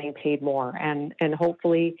be getting paid more, and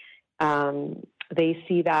hopefully they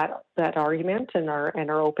see that argument and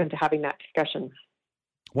are open to having that discussion.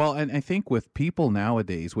 Well, and I think with people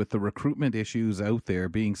nowadays, with the recruitment issues out there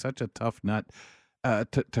being such a tough nut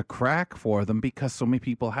to crack for them, because so many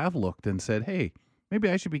people have looked and said, hey, maybe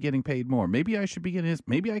I should be getting paid more. Maybe I should be getting this.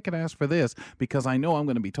 Maybe I could ask for this because I know I'm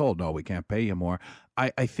going to be told, no, we can't pay you more.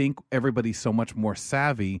 I think everybody's so much more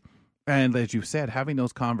savvy. And as you said, having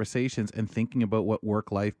those conversations and thinking about what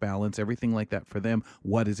work-life balance, everything like that for them,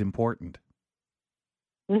 what is important.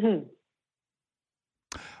 Mm-hmm.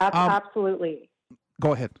 Absolutely.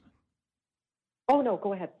 Go ahead. Oh, no,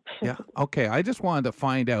 go ahead. Yeah. Okay. I just wanted to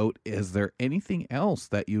find out, is there anything else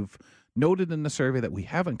that you've noted in the survey that we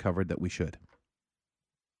haven't covered that we should?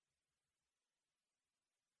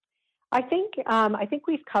 I think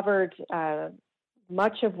we've covered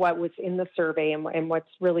much of what was in the survey and what's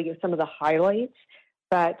really some of the highlights.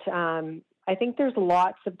 But I think there's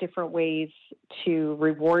lots of different ways to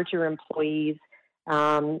reward your employees.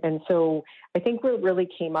 And so I think what really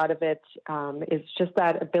came out of it is just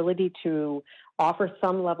that ability to offer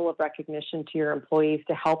some level of recognition to your employees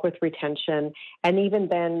to help with retention, and even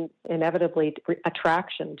then inevitably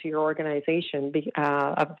attraction to your organization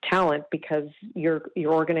of talent, because your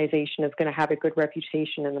organization is going to have a good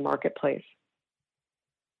reputation in the marketplace.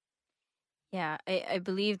 Yeah, I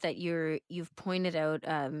believe that you've pointed out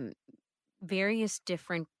various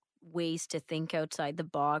different ways to think outside the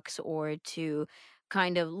box, or to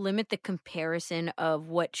kind of limit the comparison of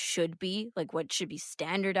what should be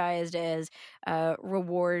standardized as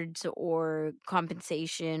rewards or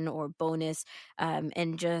compensation or bonus,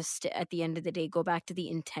 and just at the end of the day go back to the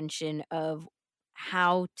intention of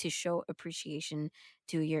how to show appreciation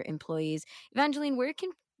to your employees. Evangeline, where can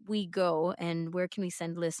we go and where can we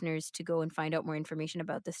send listeners to go and find out more information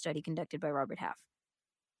about the study conducted by Robert Half?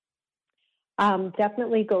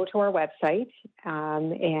 Definitely go to our website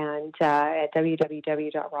and at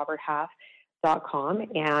www.roberthalf.com.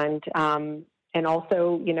 And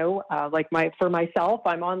also, for myself,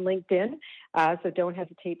 I'm on LinkedIn. So don't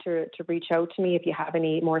hesitate to reach out to me if you have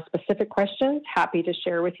any more specific questions. Happy to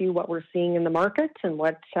share with you what we're seeing in the market and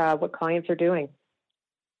what clients are doing.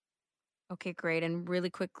 Okay, great. And really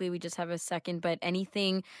quickly, we just have a second, but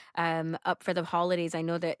anything up for the holidays? I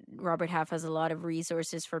know that Robert Half has a lot of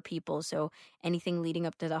resources for people. So anything leading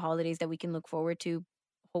up to the holidays that we can look forward to,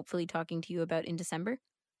 hopefully talking to you about in December?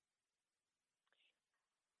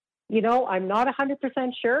 I'm not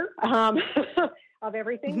 100% sure of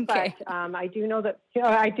everything, okay. But I do know that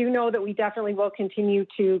we definitely will continue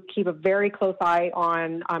to keep a very close eye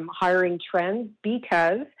on hiring trends,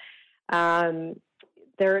 because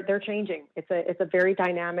they're changing. It's a very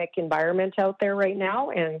dynamic environment out there right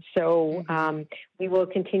now, and so we will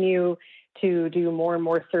continue to do more and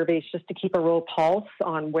more surveys just to keep a real pulse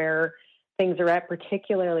on where things are at,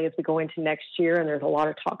 particularly as we go into next year. And there's a lot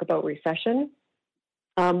of talk about recession.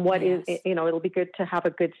 It'll be good to have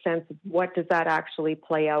a good sense of what does that actually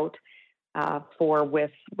play out for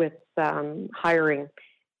with hiring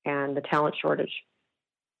and the talent shortage.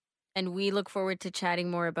 And we look forward to chatting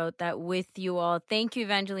more about that with you all. Thank you,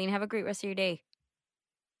 Evangeline. Have a great rest of your day.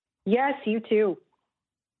 Yes, you too.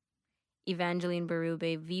 Evangeline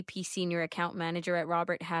Berube, VP Senior Account Manager at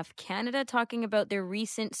Robert Half Canada, talking about their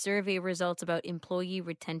recent survey results about employee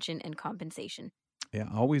retention and compensation. Yeah,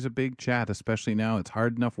 always a big chat, especially now. It's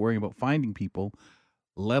hard enough worrying about finding people,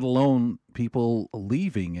 let alone people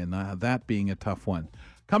leaving, and that being a tough one.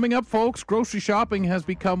 Coming up, folks, grocery shopping has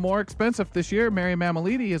become more expensive this year. Mary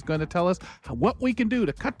Mammoliti is going to tell us what we can do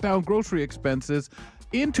to cut down grocery expenses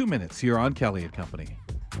in 2 minutes here on Kelly & Company.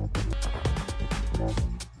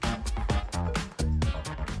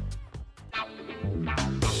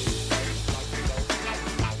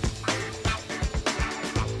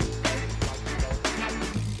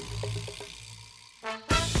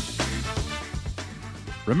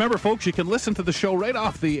 Remember, folks, you can listen to the show right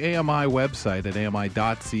off the AMI website at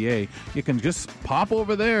ami.ca. You can just pop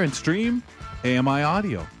over there and stream AMI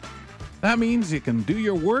audio. That means you can do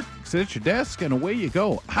your work, sit at your desk, and away you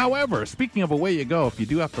go. However, speaking of away you go, if you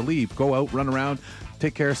do have to leave, go out, run around,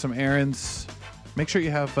 take care of some errands, make sure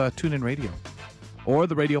you have TuneIn Radio or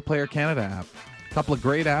the Radio Player Canada app. A couple of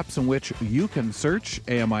great apps in which you can search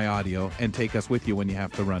AMI Audio and take us with you when you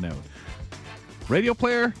have to run out. Radio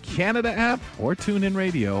Player Canada app or TuneIn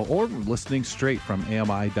Radio, or listening straight from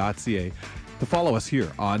AMI.ca to follow us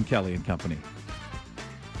here on Kelly and Company.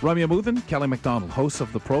 Ramya Muthan, Kelly McDonald, hosts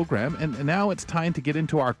of the program, and now it's time to get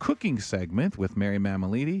into our cooking segment with Mary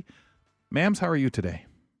Mammoliti. Mams, how are you today?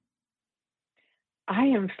 I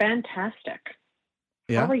am fantastic.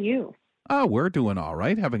 Yeah? How are you? Oh, we're doing all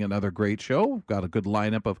right, having another great show. We've got a good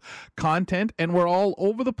lineup of content, and we're all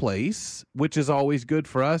over the place, which is always good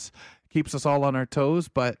for us. Keeps us all on our toes,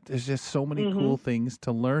 but there's just so many cool things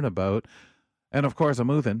to learn about. And, of course,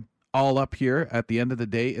 Amuthan, all up here at the end of the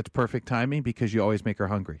day, it's perfect timing because you always make her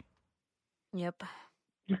hungry. Yep.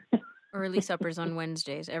 Early suppers on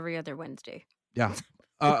Wednesdays, every other Wednesday. Yeah.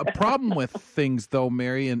 A problem with things, though,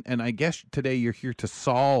 Mary, and I guess today you're here to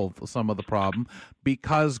solve some of the problem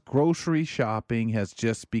because grocery shopping has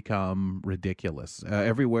just become ridiculous.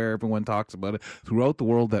 Everywhere, everyone talks about it throughout the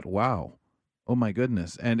world that, wow, oh my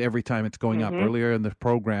goodness. And every time it's going up. Earlier in the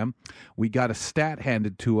program, we got a stat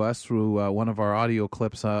handed to us through one of our audio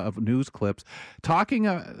clips of news clips talking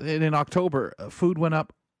in October, food went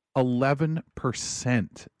up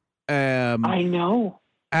 11%. I know.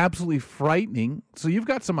 Absolutely frightening. So you've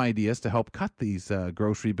got some ideas to help cut these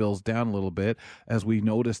grocery bills down a little bit as we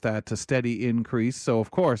notice that steady increase. So,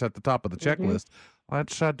 of course, at the top of the checklist,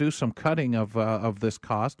 let's do some cutting of this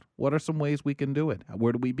cost. What are some ways we can do it?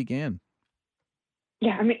 Where do we begin?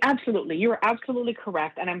 Yeah, I mean, absolutely. You're absolutely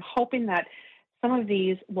correct. And I'm hoping that some of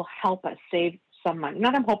these will help us save some money.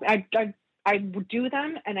 Not I'm hoping, I do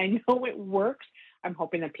them and I know it works. I'm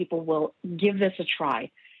hoping that people will give this a try.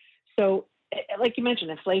 So, like you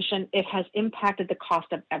mentioned, inflation, it has impacted the cost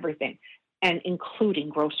of everything, and including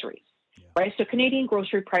groceries, right? So Canadian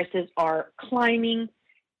grocery prices are climbing.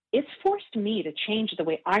 It's forced me to change the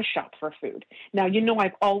way I shop for food. Now,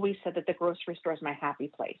 I've always said that the grocery store is my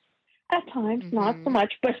happy place. At times, not so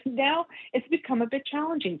much, but now it's become a bit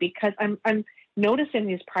challenging because I'm noticing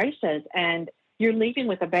these prices, and you're leaving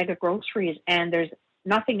with a bag of groceries, and there's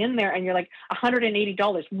nothing in there, and you're like,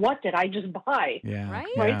 $180. What did I just buy? Yeah,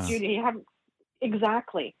 right. You have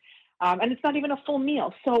exactly, and it's not even a full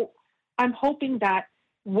meal. So I'm hoping that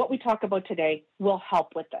what we talk about today will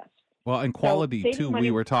help with this. Well, and quality too. Money,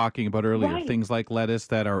 we were talking about earlier, right. Things like lettuce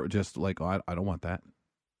that are just like, oh, I don't want that.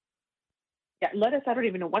 Yeah, lettuce, I don't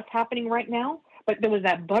even know what's happening right now, but there was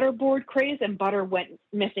that butter board craze and butter went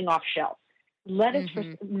missing off shelves. Lettuce for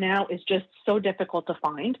now is just so difficult to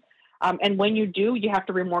find. And when you do, you have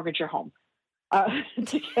to remortgage your home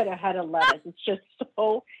to get ahead of lettuce. It's just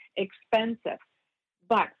so expensive.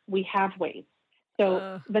 But we have ways.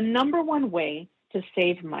 So the number one way to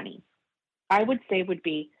save money, I would say, would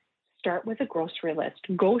be start with a grocery list.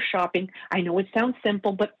 Go shopping. I know it sounds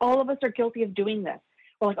simple, but all of us are guilty of doing this.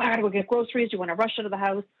 We're like, I got to go get groceries. You want to rush out of the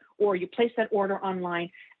house, or you place that order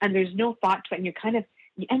online, and there's no thought to it, and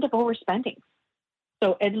you end up overspending.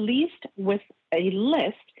 So at least with a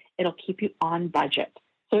list, it'll keep you on budget.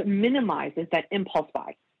 So it minimizes that impulse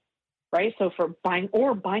buy, right? So for buying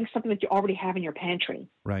something that you already have in your pantry.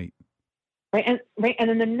 Right. And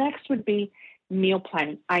then the next would be meal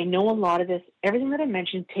planning. I know a lot of this, everything that I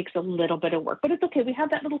mentioned takes a little bit of work, but it's okay. We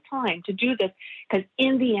have that little time to do this because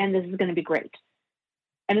in the end, this is going to be great.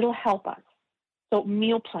 And it'll help us. So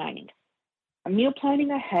meal planning. Meal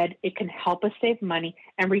planning ahead, it can help us save money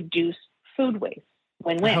and reduce food waste.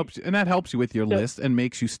 Win-win. That helps you with your list and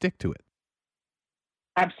makes you stick to it.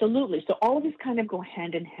 Absolutely. So all of these kind of go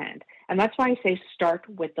hand in hand. And that's why I say start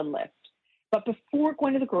with the list. But before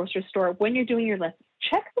going to the grocery store, when you're doing your list,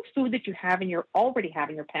 check the food that you already have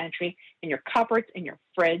in your pantry, in your cupboards, in your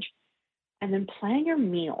fridge, and then plan your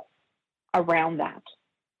meal around that.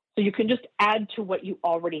 So you can just add to what you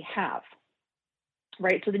already have,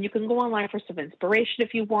 right? So then you can go online for some inspiration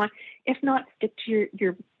if you want. If not, stick to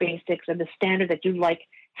your basics and the standard that you like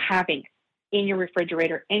having in your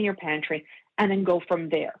refrigerator, in your pantry, and then go from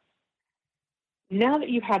there. Now that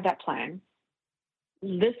you have that plan,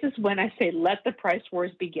 this is when I say let the price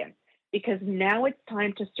wars begin, because now it's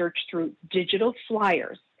time to search through digital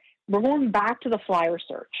flyers. We're going back to the flyer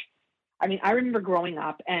search. I mean, I remember growing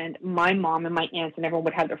up and my mom and my aunts and everyone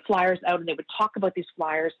would have their flyers out and they would talk about these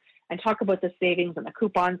flyers and talk about the savings and the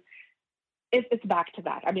coupons. It's back to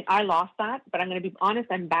that. I mean, I lost that, but I'm going to be honest,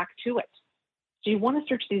 I'm back to it. So you want to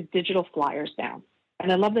search these digital flyers down.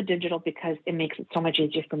 And I love the digital because it makes it so much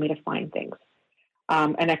easier for me to find things.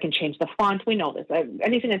 And I can change the font. We know this.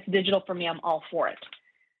 Anything that's digital for me, I'm all for it.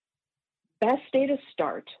 Best day to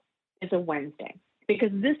start is a Wednesday, because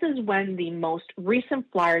this is when the most recent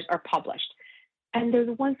flyers are published. And they're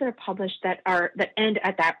the ones that are published that end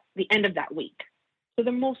at the end of that week. So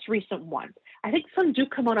the most recent ones. I think some do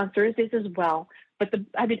come out on Thursdays as well, but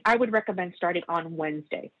I would recommend starting on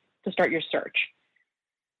Wednesday to start your search.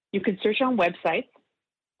 You can search on websites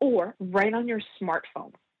or right on your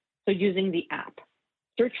smartphone. So using the app.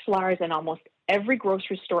 Search flyers in almost every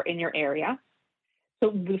grocery store in your area.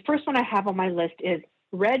 So the first one I have on my list is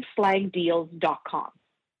redflagdeals.com.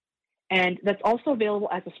 And that's also available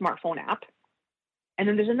as a smartphone app. And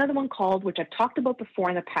then there's another one called, which I've talked about before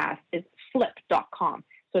in the past, is flip.com.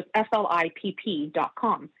 So it's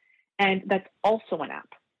FLIPP.com. And that's also an app.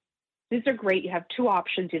 These are great. You have two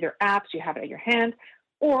options, either apps, you have it at your hand,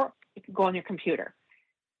 or you can go on your computer.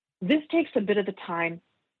 This takes a bit of the time.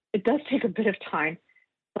 It does take a bit of time,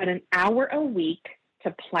 but an hour a week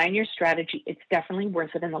to plan your strategy, it's definitely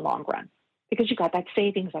worth it in the long run because you got that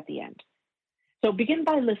savings at the end. So begin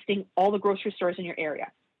by listing all the grocery stores in your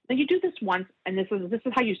area. Now you do this once, and this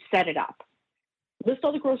is how you set it up. List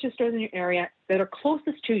all the grocery stores in your area that are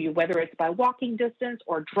closest to you, whether it's by walking distance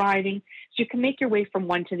or driving, so you can make your way from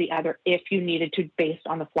one to the other if you needed to based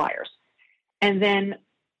on the flyers. And then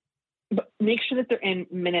make sure that they're in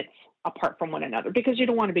minutes apart from one another because you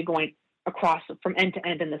don't want to be going across from end to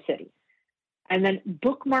end in the city. And then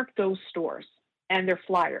bookmark those stores and their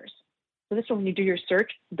flyers. So this way, when you do your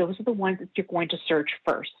search, those are the ones that you're going to search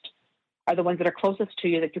first, are the ones that are closest to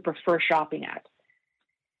you that you prefer shopping at.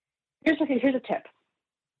 Here's a tip.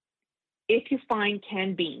 If you find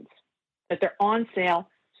canned beans that they're on sale,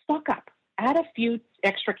 stock up. Add a few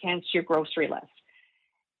extra cans to your grocery list.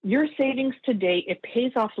 Your savings today, it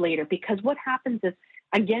pays off later because what happens is,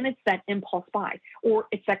 again, it's that impulse buy, or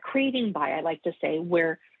it's that craving buy, I like to say,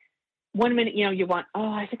 where 1 minute, you want,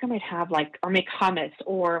 I think I might have or make hummus,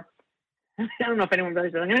 or I don't know if anyone really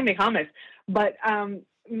says, I'm going to make hummus, but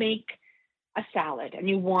make a salad and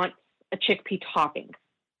you want a chickpea topping.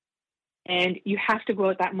 And you have to go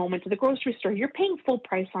at that moment to the grocery store. You're paying full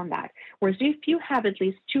price on that. Whereas if you have at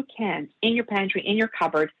least 2 cans in your pantry, in your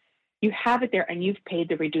cupboard, you have it there and you've paid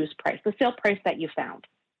the reduced price, the sale price that you found.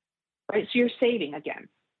 Right? So you're saving again.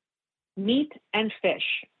 Meat and fish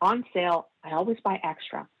on sale, I always buy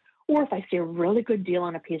extra. Or if I see a really good deal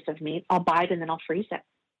on a piece of meat, I'll buy it and then I'll freeze it.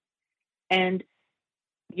 And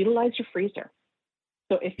utilize your freezer.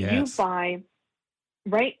 So if you buy,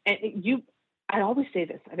 right, and I always say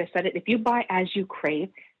this, and I said it, if you buy as you crave,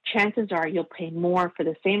 chances are you'll pay more for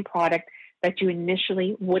the same product that you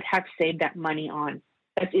initially would have saved that money on.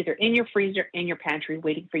 That's either in your freezer, in your pantry,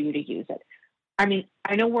 waiting for you to use it. I mean,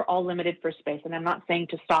 I know we're all limited for space, and I'm not saying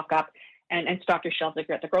to stock up and stock your shelves like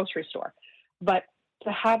you're at the grocery store, but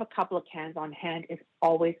to have a couple of cans on hand is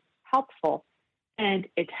always helpful, and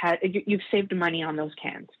you've saved money on those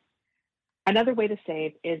cans. Another way to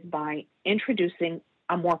save is by introducing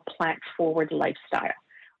a more plant-forward lifestyle.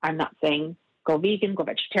 I'm not saying go vegan, go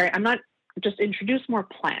vegetarian. I'm not, just introduce more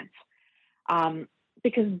plants.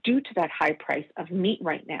 Because due to that high price of meat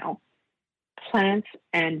right now, plants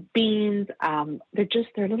and beans,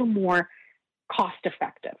 they're a little more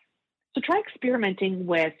cost-effective. So try experimenting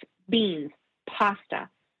with beans, pasta,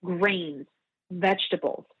 grains,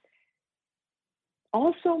 vegetables.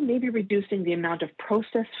 Also, maybe reducing the amount of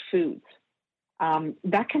processed foods.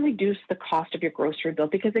 That can reduce the cost of your grocery bill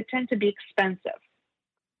because they tend to be expensive.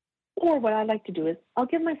 Or what I like to do is I'll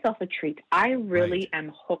give myself a treat. I really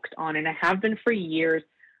am hooked on, and I have been for years,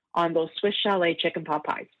 on those Swiss Chalet chicken pot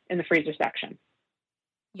pies in the freezer section.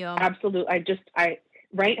 Yum. Absolutely.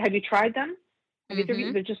 Right? Have you tried them?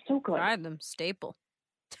 Mm-hmm. They're just so good. Tried them. Staple.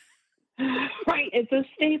 Right. It's a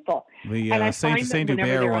staple. The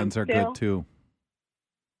Saint-Hubert ones are good too.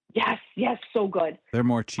 Yes, so good. They're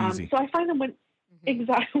more cheesy. So I find them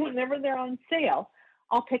whenever they're on sale,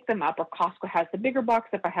 I'll pick them up, or Costco has the bigger box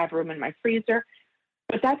if I have room in my freezer.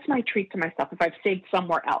 But that's my treat to myself if I've saved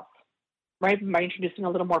somewhere else, right? By introducing a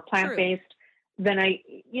little more plant-based, then I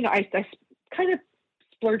kind of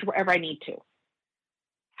splurge wherever I need to.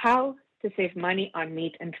 How to save money on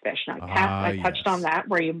meat and fish. Now, I touched on that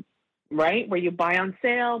where you buy on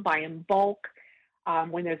sale, buy in bulk.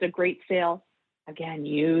 When there's a great sale, again,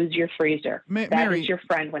 use your freezer. That is your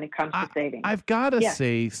friend when it comes to saving. I've got to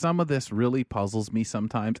say, some of this really puzzles me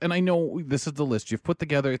sometimes. And I know this is the list you've put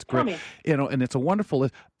together. It's great, and it's a wonderful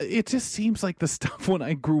list. It just seems like the stuff when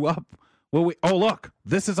I grew up Well, look,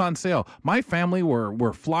 this is on sale. My family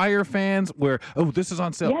were Flyer fans. This is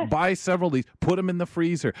on sale. Yes. Buy several of these, put them in the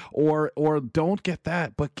freezer, or don't get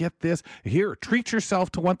that, but get this. Here, treat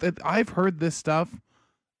yourself to one. I've heard this stuff.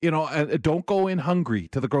 Don't go in hungry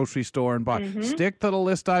to the grocery store and buy. Mm-hmm. Stick to the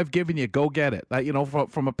list I've given you. Go get it.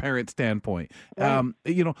 From a parent standpoint, right.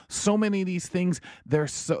 So many of these things they're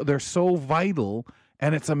so vital,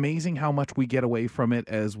 and it's amazing how much we get away from it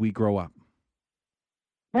as we grow up.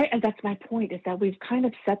 Right, and that's my point, is that we've kind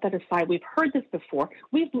of set that aside. We've heard this before.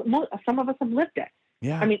 Some of us have lived it.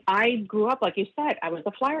 Yeah. I mean, I grew up, like you said, I was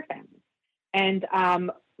a Flyer fan. And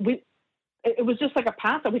it was just like a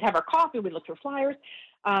pass. We'd have our coffee, we'd look for Flyers,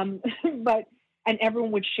 and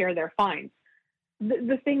everyone would share their finds.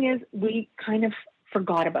 The thing is, we kind of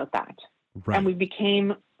forgot about that. Right. And we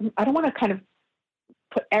became, I don't want to kind of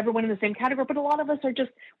put everyone in the same category, but a lot of us are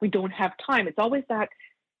just, we don't have time. It's always that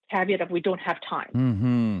caveat of we don't have time,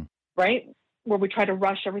 mm-hmm. right? Where we try to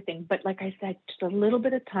rush everything. But like I said, just a little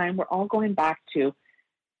bit of time, we're all going back to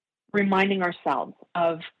reminding ourselves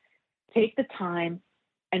of take the time,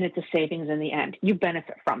 and it's a savings in the end. You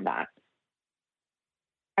benefit from that.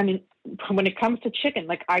 I mean, when it comes to chicken,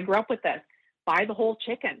 like I grew up with this, buy the whole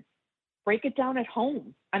chicken, break it down at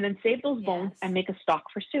home, and then save those bones and make a stock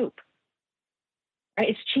for soup. Right?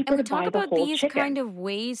 It's cheaper to buy the whole chicken. Talk about these kind of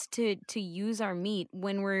ways to use our meat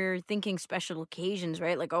when we're thinking special occasions,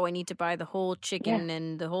 right? Like, I need to buy the whole chicken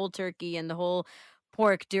and the whole turkey and the whole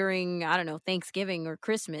pork during, I don't know, Thanksgiving or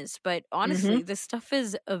Christmas. But honestly, this stuff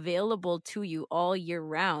is available to you all year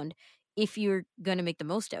round if you're going to make the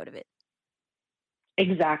most out of it.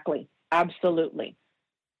 Exactly. Absolutely.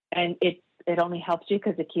 And it only helps you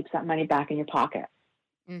because it keeps that money back in your pocket.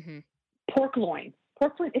 Mm-hmm. Pork loin,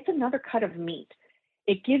 it's another cut of meat.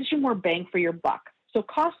 It gives you more bang for your buck. So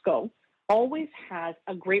Costco always has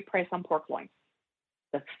a great price on pork loin.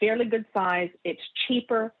 It's a fairly good size. It's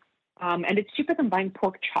cheaper, and it's cheaper than buying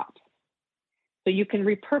pork chops. So you can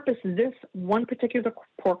repurpose this one particular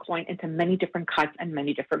pork loin into many different cuts and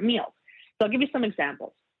many different meals. So I'll give you some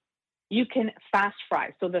examples. You can fast fry.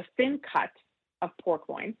 So the thin cut of pork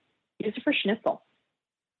loin, use it for schnitzel.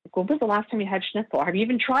 When was the last time you had schnitzel? Have you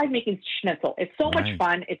even tried making schnitzel? It's so much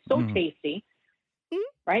fun. It's so tasty.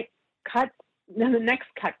 Right? Then the next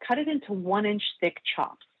cut it into 1-inch thick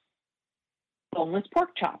chops. Boneless pork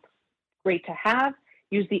chop. Great to have.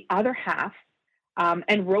 Use the other half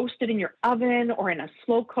and roast it in your oven or in a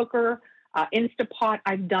slow cooker, Instapot.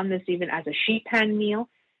 I've done this even as a sheet pan meal,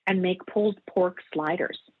 and make pulled pork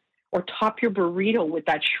sliders. Or top your burrito with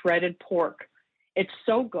that shredded pork. It's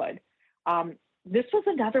so good. This was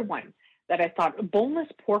another one that I thought, boneless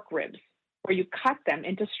pork ribs, where you cut them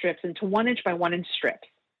into strips, into 1-inch by 1-inch strips.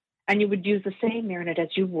 And you would use the same marinade as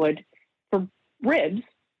you would for ribs,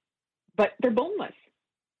 but they're boneless.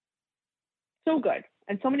 So good.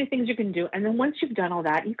 And so many things you can do. And then once you've done all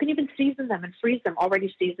that, you can even season them and freeze them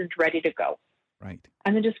already seasoned, ready to go. Right.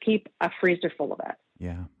 And then just keep a freezer full of it.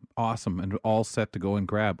 Yeah. Awesome. And all set to go and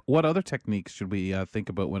grab. What other techniques should we think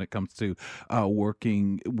about when it comes to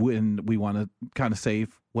working when we want to kind of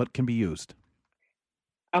save? What can be used?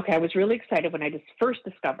 Okay. I was really excited when I just first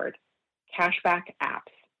discovered cashback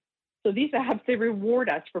apps. So these apps, they reward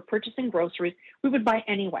us for purchasing groceries we would buy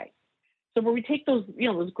anyway. So where we take those,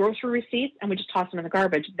 those grocery receipts and we just toss them in the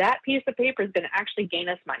garbage, that piece of paper is going to actually gain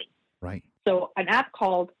us money. Right. So an app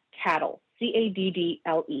called Caddle,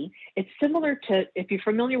 Caddle. It's similar to, if you're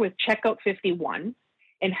familiar with Checkout 51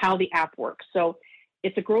 and how the app works. So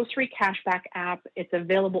it's a grocery cashback app. It's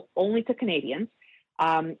available only to Canadians.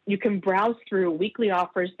 You can browse through weekly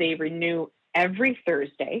offers. They renew every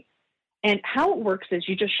Thursday. And how it works is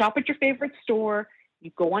you just shop at your favorite store,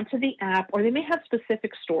 you go onto the app, or they may have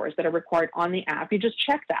specific stores that are required on the app. You just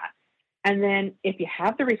check that. And then if you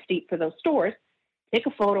have the receipt for those stores, take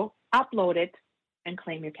a photo, upload it, and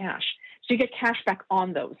claim your cash. So you get cash back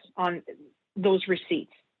on those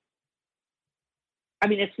receipts. I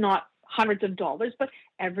mean, it's not hundreds of dollars, but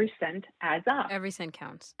every cent adds up. Every cent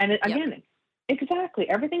counts. And again, exactly,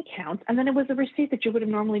 everything counts. And then it was a receipt that you would have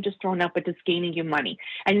normally just thrown out, but it's gaining you money.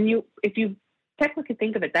 And if you technically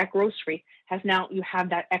think of it, that grocery you have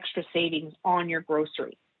that extra savings on your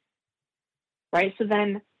grocery, right? So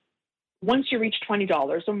then once you reach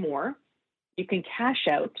 $20 or more, you can cash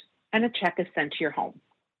out and a check is sent to your home.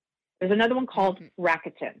 There's another one called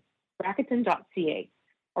Rakuten, Rakuten.ca,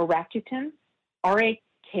 or Rakuten,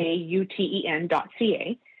 Rakuten.ca.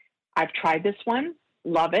 I've tried this one,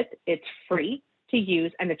 love it. It's free to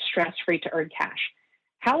use and it's stress-free to earn cash.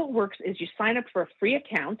 How it works is you sign up for a free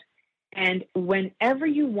account, and whenever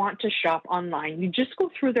you want to shop online, you just go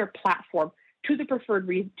through their platform to the preferred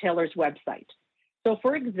retailer's website. So,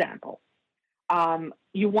 for example,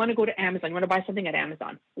 you want to go to Amazon, you want to buy something at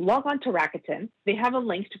Amazon, log on to Rakuten. They have a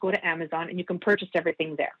link to go to Amazon and you can purchase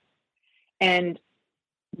everything there. And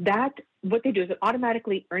that, what they do is it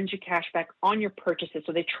automatically earns you cash back on your purchases.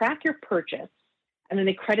 So they track your purchase and then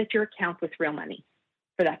they credit your account with real money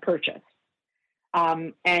for that purchase.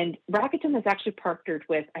 And Rakuten has actually partnered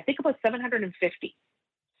with, I think, about 750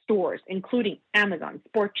 stores, including Amazon,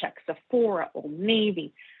 Sport Chek, Sephora, Old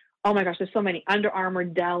Navy. Oh my gosh, there's so many. Under Armour,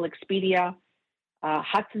 Dell, Expedia,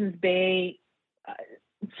 Hudson's Bay,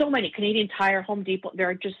 so many. Canadian Tire, Home Depot. There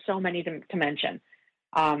are just so many to mention.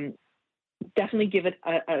 Definitely give it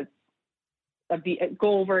a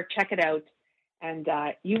go over, check it out, and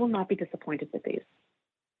you will not be disappointed with these.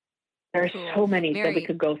 There are so many that we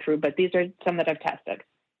could go through, but these are some that I've tested.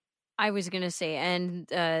 I was going to say, and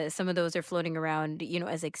some of those are floating around,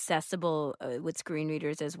 as accessible with screen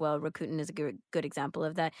readers as well. Rakuten is a good example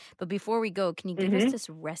of that. But before we go, can you give us this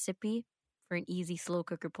recipe for an easy slow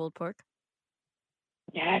cooker pulled pork?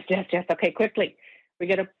 Yes. Okay, quickly. We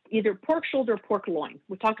get either pork shoulder or pork loin.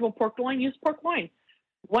 We talked about pork loin. Use pork loin.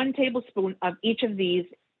 1 tablespoon of each of these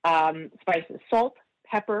spices: salt,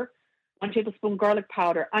 pepper, 1 tablespoon garlic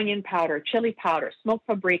powder, onion powder, chili powder, smoked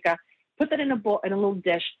paprika. Put that in a bowl, in a little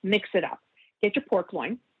dish, mix it up. Get your pork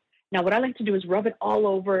loin. Now, what I like to do is rub it all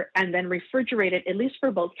over and then refrigerate it at least for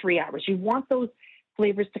about 3 hours. You want those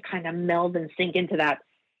flavors to kind of meld and sink into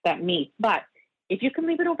that meat. But if you can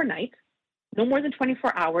leave it overnight, no more than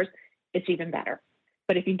 24 hours, it's even better.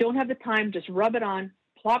 But if you don't have the time, just rub it on,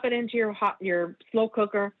 plop it into your slow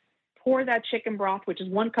cooker, pour that chicken broth, which is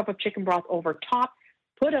 1 cup of chicken broth, over top,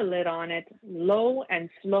 put a lid on it, low and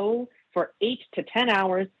slow for 8 to 10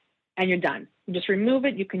 hours, and you're done. You just remove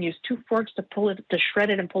it. You can use 2 forks to shred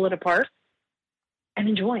it and pull it apart, and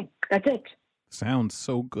enjoy. That's it. Sounds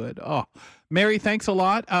so good. Oh, Mary, thanks a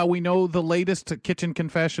lot. We know the latest Kitchen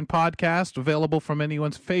Confession podcast, available from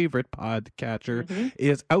anyone's favorite podcatcher,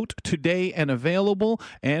 is out today and available.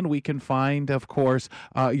 And we can find, of course,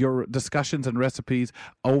 your discussions and recipes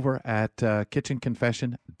over at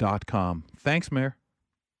kitchenconfession.com. Thanks, Mary.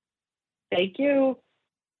 Thank you.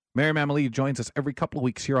 Mary Mamali joins us every couple of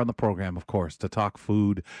weeks here on the program, of course, to talk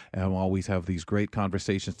food, and we'll always have these great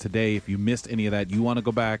conversations. Today, if you missed any of that, you want to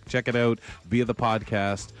go back, check it out via the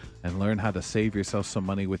podcast, and learn how to save yourself some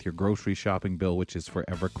money with your grocery shopping bill, which is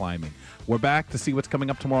forever climbing. We're back to see what's coming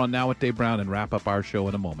up tomorrow on Now with Dave Brown and wrap up our show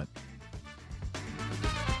in a moment.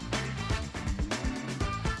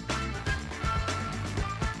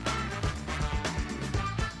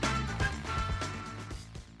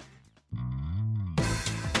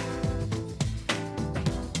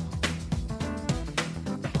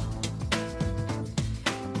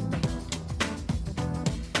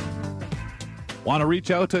 Want to reach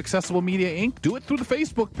out to Accessible Media Inc.? Do it through the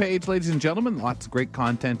Facebook page, ladies and gentlemen. Lots of great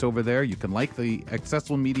content over there. You can like the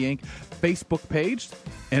Accessible Media Inc. Facebook page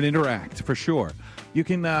and interact for sure. You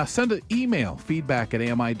can send an email,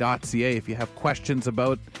 feedback@ami.ca, if you have questions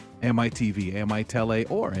about AMI TV, AMI Tele,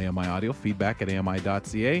 or AMI Audio,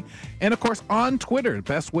 feedback@ami.ca. And of course, on Twitter,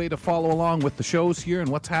 best way to follow along with the shows here and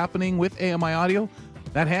what's happening with AMI Audio.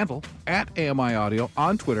 That handle, @AMI Audio,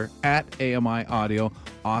 on Twitter, @AMI Audio.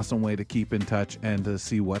 Awesome way to keep in touch and to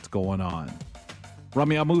see what's going on.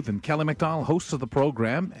 Ramya Muth and Kelly McDonald, hosts of the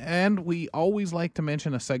program, and we always like to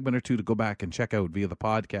mention a segment or two to go back and check out via the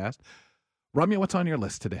podcast. Ramya, what's on your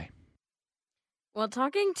list today? Well,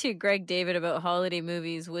 talking to Greg David about holiday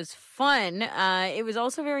movies was fun. It was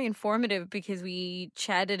also very informative because we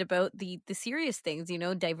chatted about the serious things,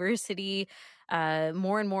 diversity,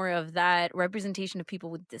 more and more of that, representation of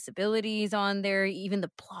people with disabilities on there, even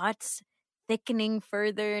the plots thickening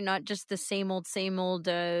further, not just the same old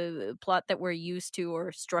plot that we're used to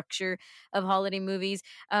or structure of holiday movies.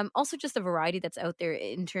 Also just the variety that's out there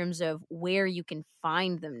in terms of where you can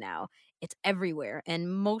find them now. It's everywhere.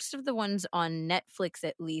 And most of the ones on Netflix,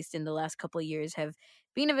 at least in the last couple of years, have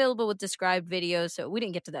been available with described videos. So we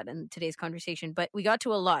didn't get to that in today's conversation, but we got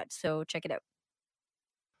to a lot. So check it out.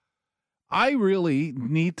 I really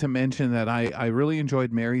need to mention that I really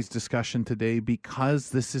enjoyed Mary's discussion today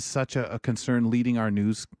because this is such a concern leading our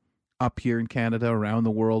news up here in Canada, around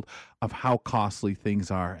the world, of how costly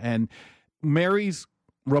things are. And Mary's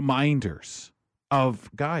reminders of,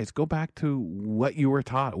 guys, go back to what you were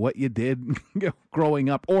taught, what you did growing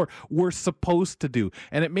up, or were supposed to do.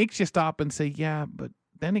 And it makes you stop and say, yeah, but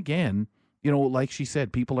then again, like she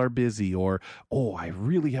said, people are busy, or, oh, I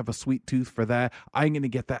really have a sweet tooth for that. I'm going to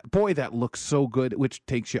get that. Boy, that looks so good, which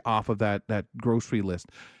takes you off of that grocery list.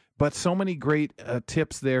 But so many great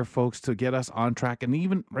tips there, folks, to get us on track. And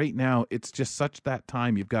even right now, it's just such that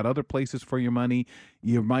time. You've got other places for your money.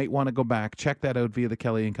 You might want to go back, check that out via the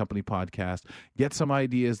Kelly and Company podcast, get some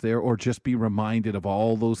ideas there, or just be reminded of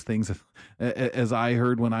all those things as I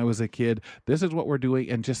heard when I was a kid. This is what we're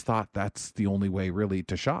doing, and just thought that's the only way really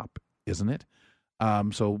to shop, isn't it?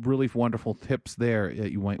 So really wonderful tips there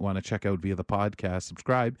that you might want to check out via the podcast.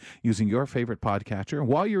 Subscribe using your favorite podcatcher. And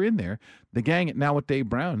while you're in there, the gang at Now with Dave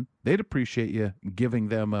Brown, they'd appreciate you giving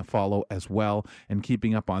them a follow as well and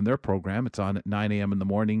keeping up on their program. It's on at 9 a.m. in the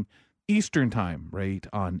morning Eastern time, right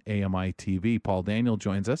on AMI TV. Paul Daniel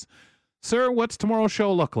joins us. Sir, what's tomorrow's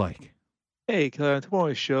show look like? Hey,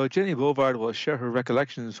 tomorrow's show, Jenny Bovard will share her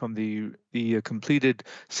recollections from the completed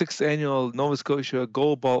 6th annual Nova Scotia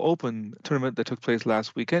Goalball Open tournament that took place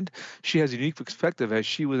last weekend. She has a unique perspective as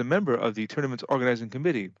she was a member of the tournament's organizing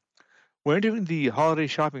committee. We're entering the holiday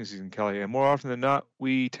shopping season, Kelly, and more often than not,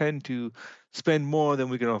 we tend to spend more than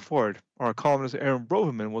we can afford. Our columnist Aaron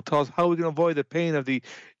Broverman will tell us how we can avoid the pain of the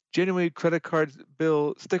January credit card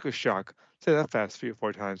bill sticker shock. Say that fast 3 or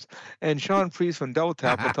 4 times. And Sean Priest from Double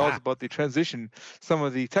Tap will tell us about the transition some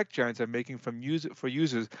of the tech giants are making from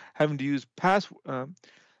users having to use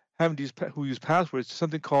who use passwords to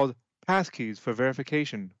something called passkeys for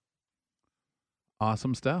verification.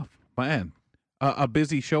 Awesome stuff, man. A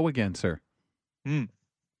busy show again, sir.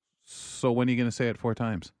 So when are you going to say it 4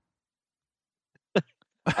 times?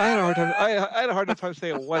 I had a hard time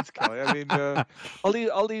saying it once, Kelly. I mean,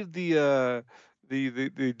 I'll leave the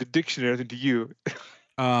dictionary to you.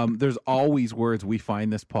 There's always words, we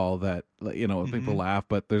find this, Paul, that, people laugh,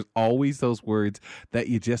 but there's always those words that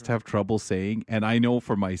you just have trouble saying. And I know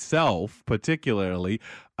for myself, particularly,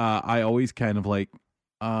 I always kind of like,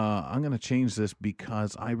 I'm going to change this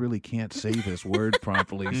because I really can't say this word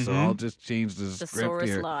properly. So I'll just change the script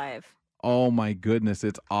here. Live. Oh my goodness.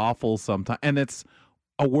 It's awful sometimes. And it's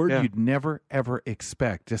a word you'd never, ever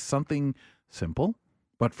expect. Just something simple.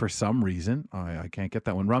 But for some reason, I can't get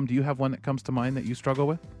that one. Rum, do you have one that comes to mind that you struggle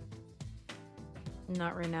with?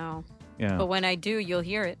 Not right now. Yeah. But when I do, you'll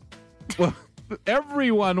hear it. Well,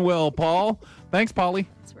 everyone will, Paul. Thanks, Paulie.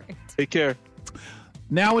 That's right. Take care.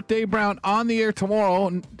 Now with Dave Brown on the air tomorrow,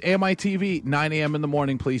 AMI TV, 9 a.m. in the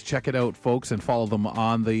morning. Please check it out, folks, and follow them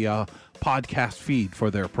on the podcast feed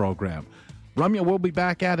for their program. Rumya will be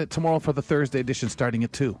back at it tomorrow for the Thursday edition starting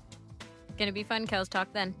at 2. Gonna be fun, Cows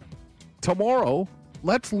Talk then. Tomorrow,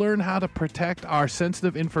 let's learn how to protect our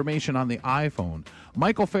sensitive information on the iPhone.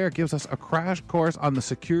 Michael Fair gives us a crash course on the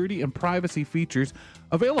security and privacy features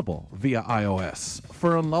available via iOS.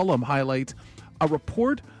 Fern Lulham highlights a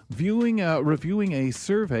report reviewing a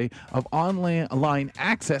survey of online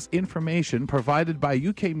access information provided by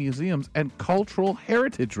UK museums and cultural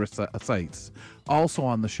heritage sites. Also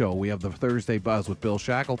on the show, we have the Thursday Buzz with Bill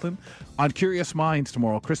Shackleton. On Curious Minds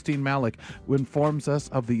tomorrow, Christine Malik informs us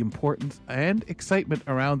of the importance and excitement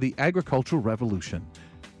around the agricultural revolution.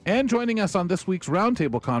 And joining us on this week's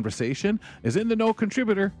Roundtable conversation is In the Know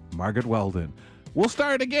contributor Margaret Weldon. We'll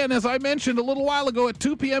start again, as I mentioned a little while ago, at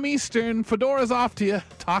 2 p.m. Eastern. Fedora's off to you.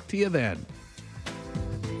 Talk to you then.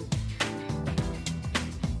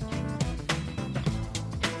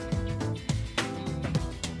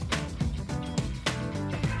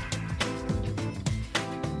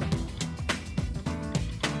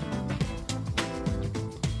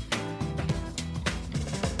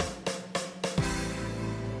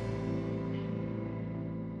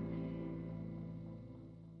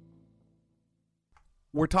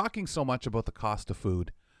 We're talking so much about the cost of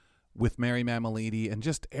food with Mary Mammoliti, and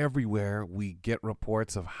just everywhere we get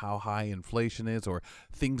reports of how high inflation is, or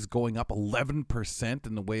things going up 11%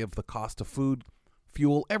 in the way of the cost of food,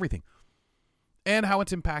 fuel, everything. And how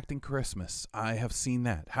it's impacting Christmas. I have seen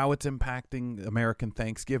that. How it's impacting American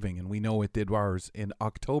Thanksgiving, and we know it did ours in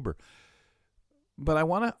October. But I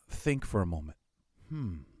want to think for a moment.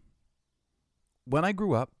 When I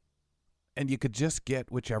grew up, and you could just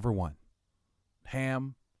get whichever one.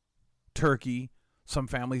 Ham, turkey, some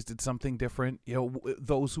families did something different.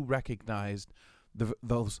 Those who recognized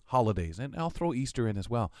those holidays. And I'll throw Easter in as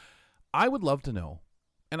well. I would love to know,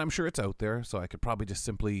 and I'm sure it's out there, so I could probably just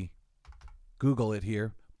simply Google it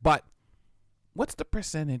here. But what's the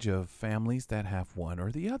percentage of families that have one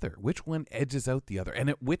or the other? Which one edges out the other? And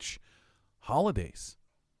at which holidays?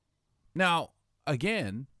 Now,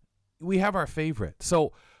 again, we have our favorite.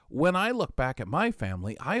 So when I look back at my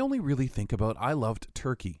family, I only really think about I loved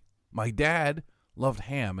turkey. My dad loved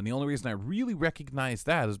ham, and the only reason I really recognize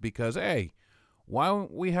that is because, hey, why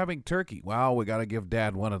aren't we having turkey? Well, we got to give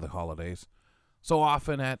Dad one of the holidays. So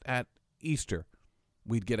often at Easter,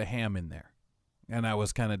 we'd get a ham in there. And I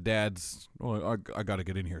was kind of Dad's, I got to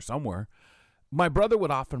get in here somewhere. My brother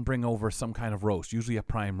would often bring over some kind of roast, usually a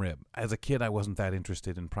prime rib. As a kid, I wasn't that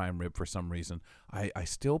interested in prime rib for some reason. I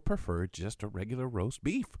still preferred just a regular roast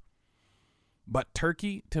beef. But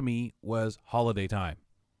turkey, to me, was holiday time.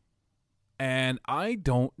 And I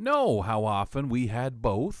don't know how often we had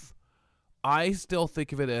both. I still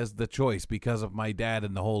think of it as the choice because of my dad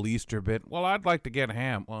and the whole Easter bit. Well, I'd like to get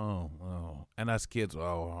ham. Oh. And us kids,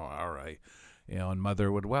 all right. You know, and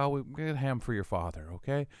Mother would, well, we get ham for your father,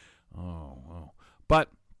 okay? Oh. But,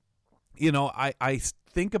 you know, I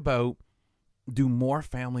think about, do more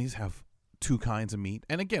families have two kinds of meat?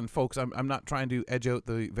 And again, folks, I'm not trying to edge out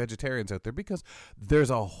the vegetarians out there, because there's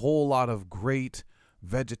a whole lot of great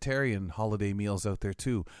vegetarian holiday meals out there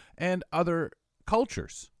too, and other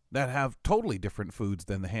cultures that have totally different foods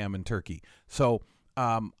than the ham and turkey. So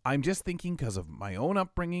I'm just thinking because of my own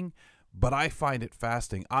upbringing, but I find it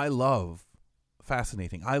fascinating. I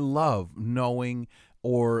love knowing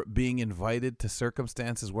or being invited to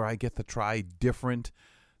circumstances where I get to try different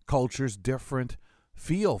cultures, different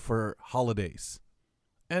feel for holidays.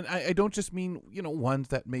 And I don't just mean, you know, ones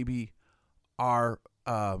that maybe are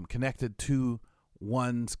connected to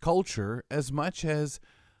one's culture as much as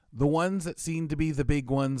the ones that seem to be the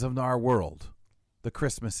big ones of our world. The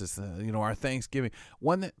Christmases, you know, our Thanksgiving,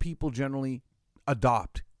 one that people generally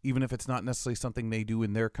adopt, even if it's not necessarily something they do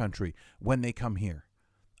in their country when they come here.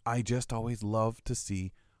 I just always love to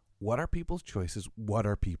see what are people's choices, what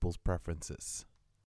are people's preferences.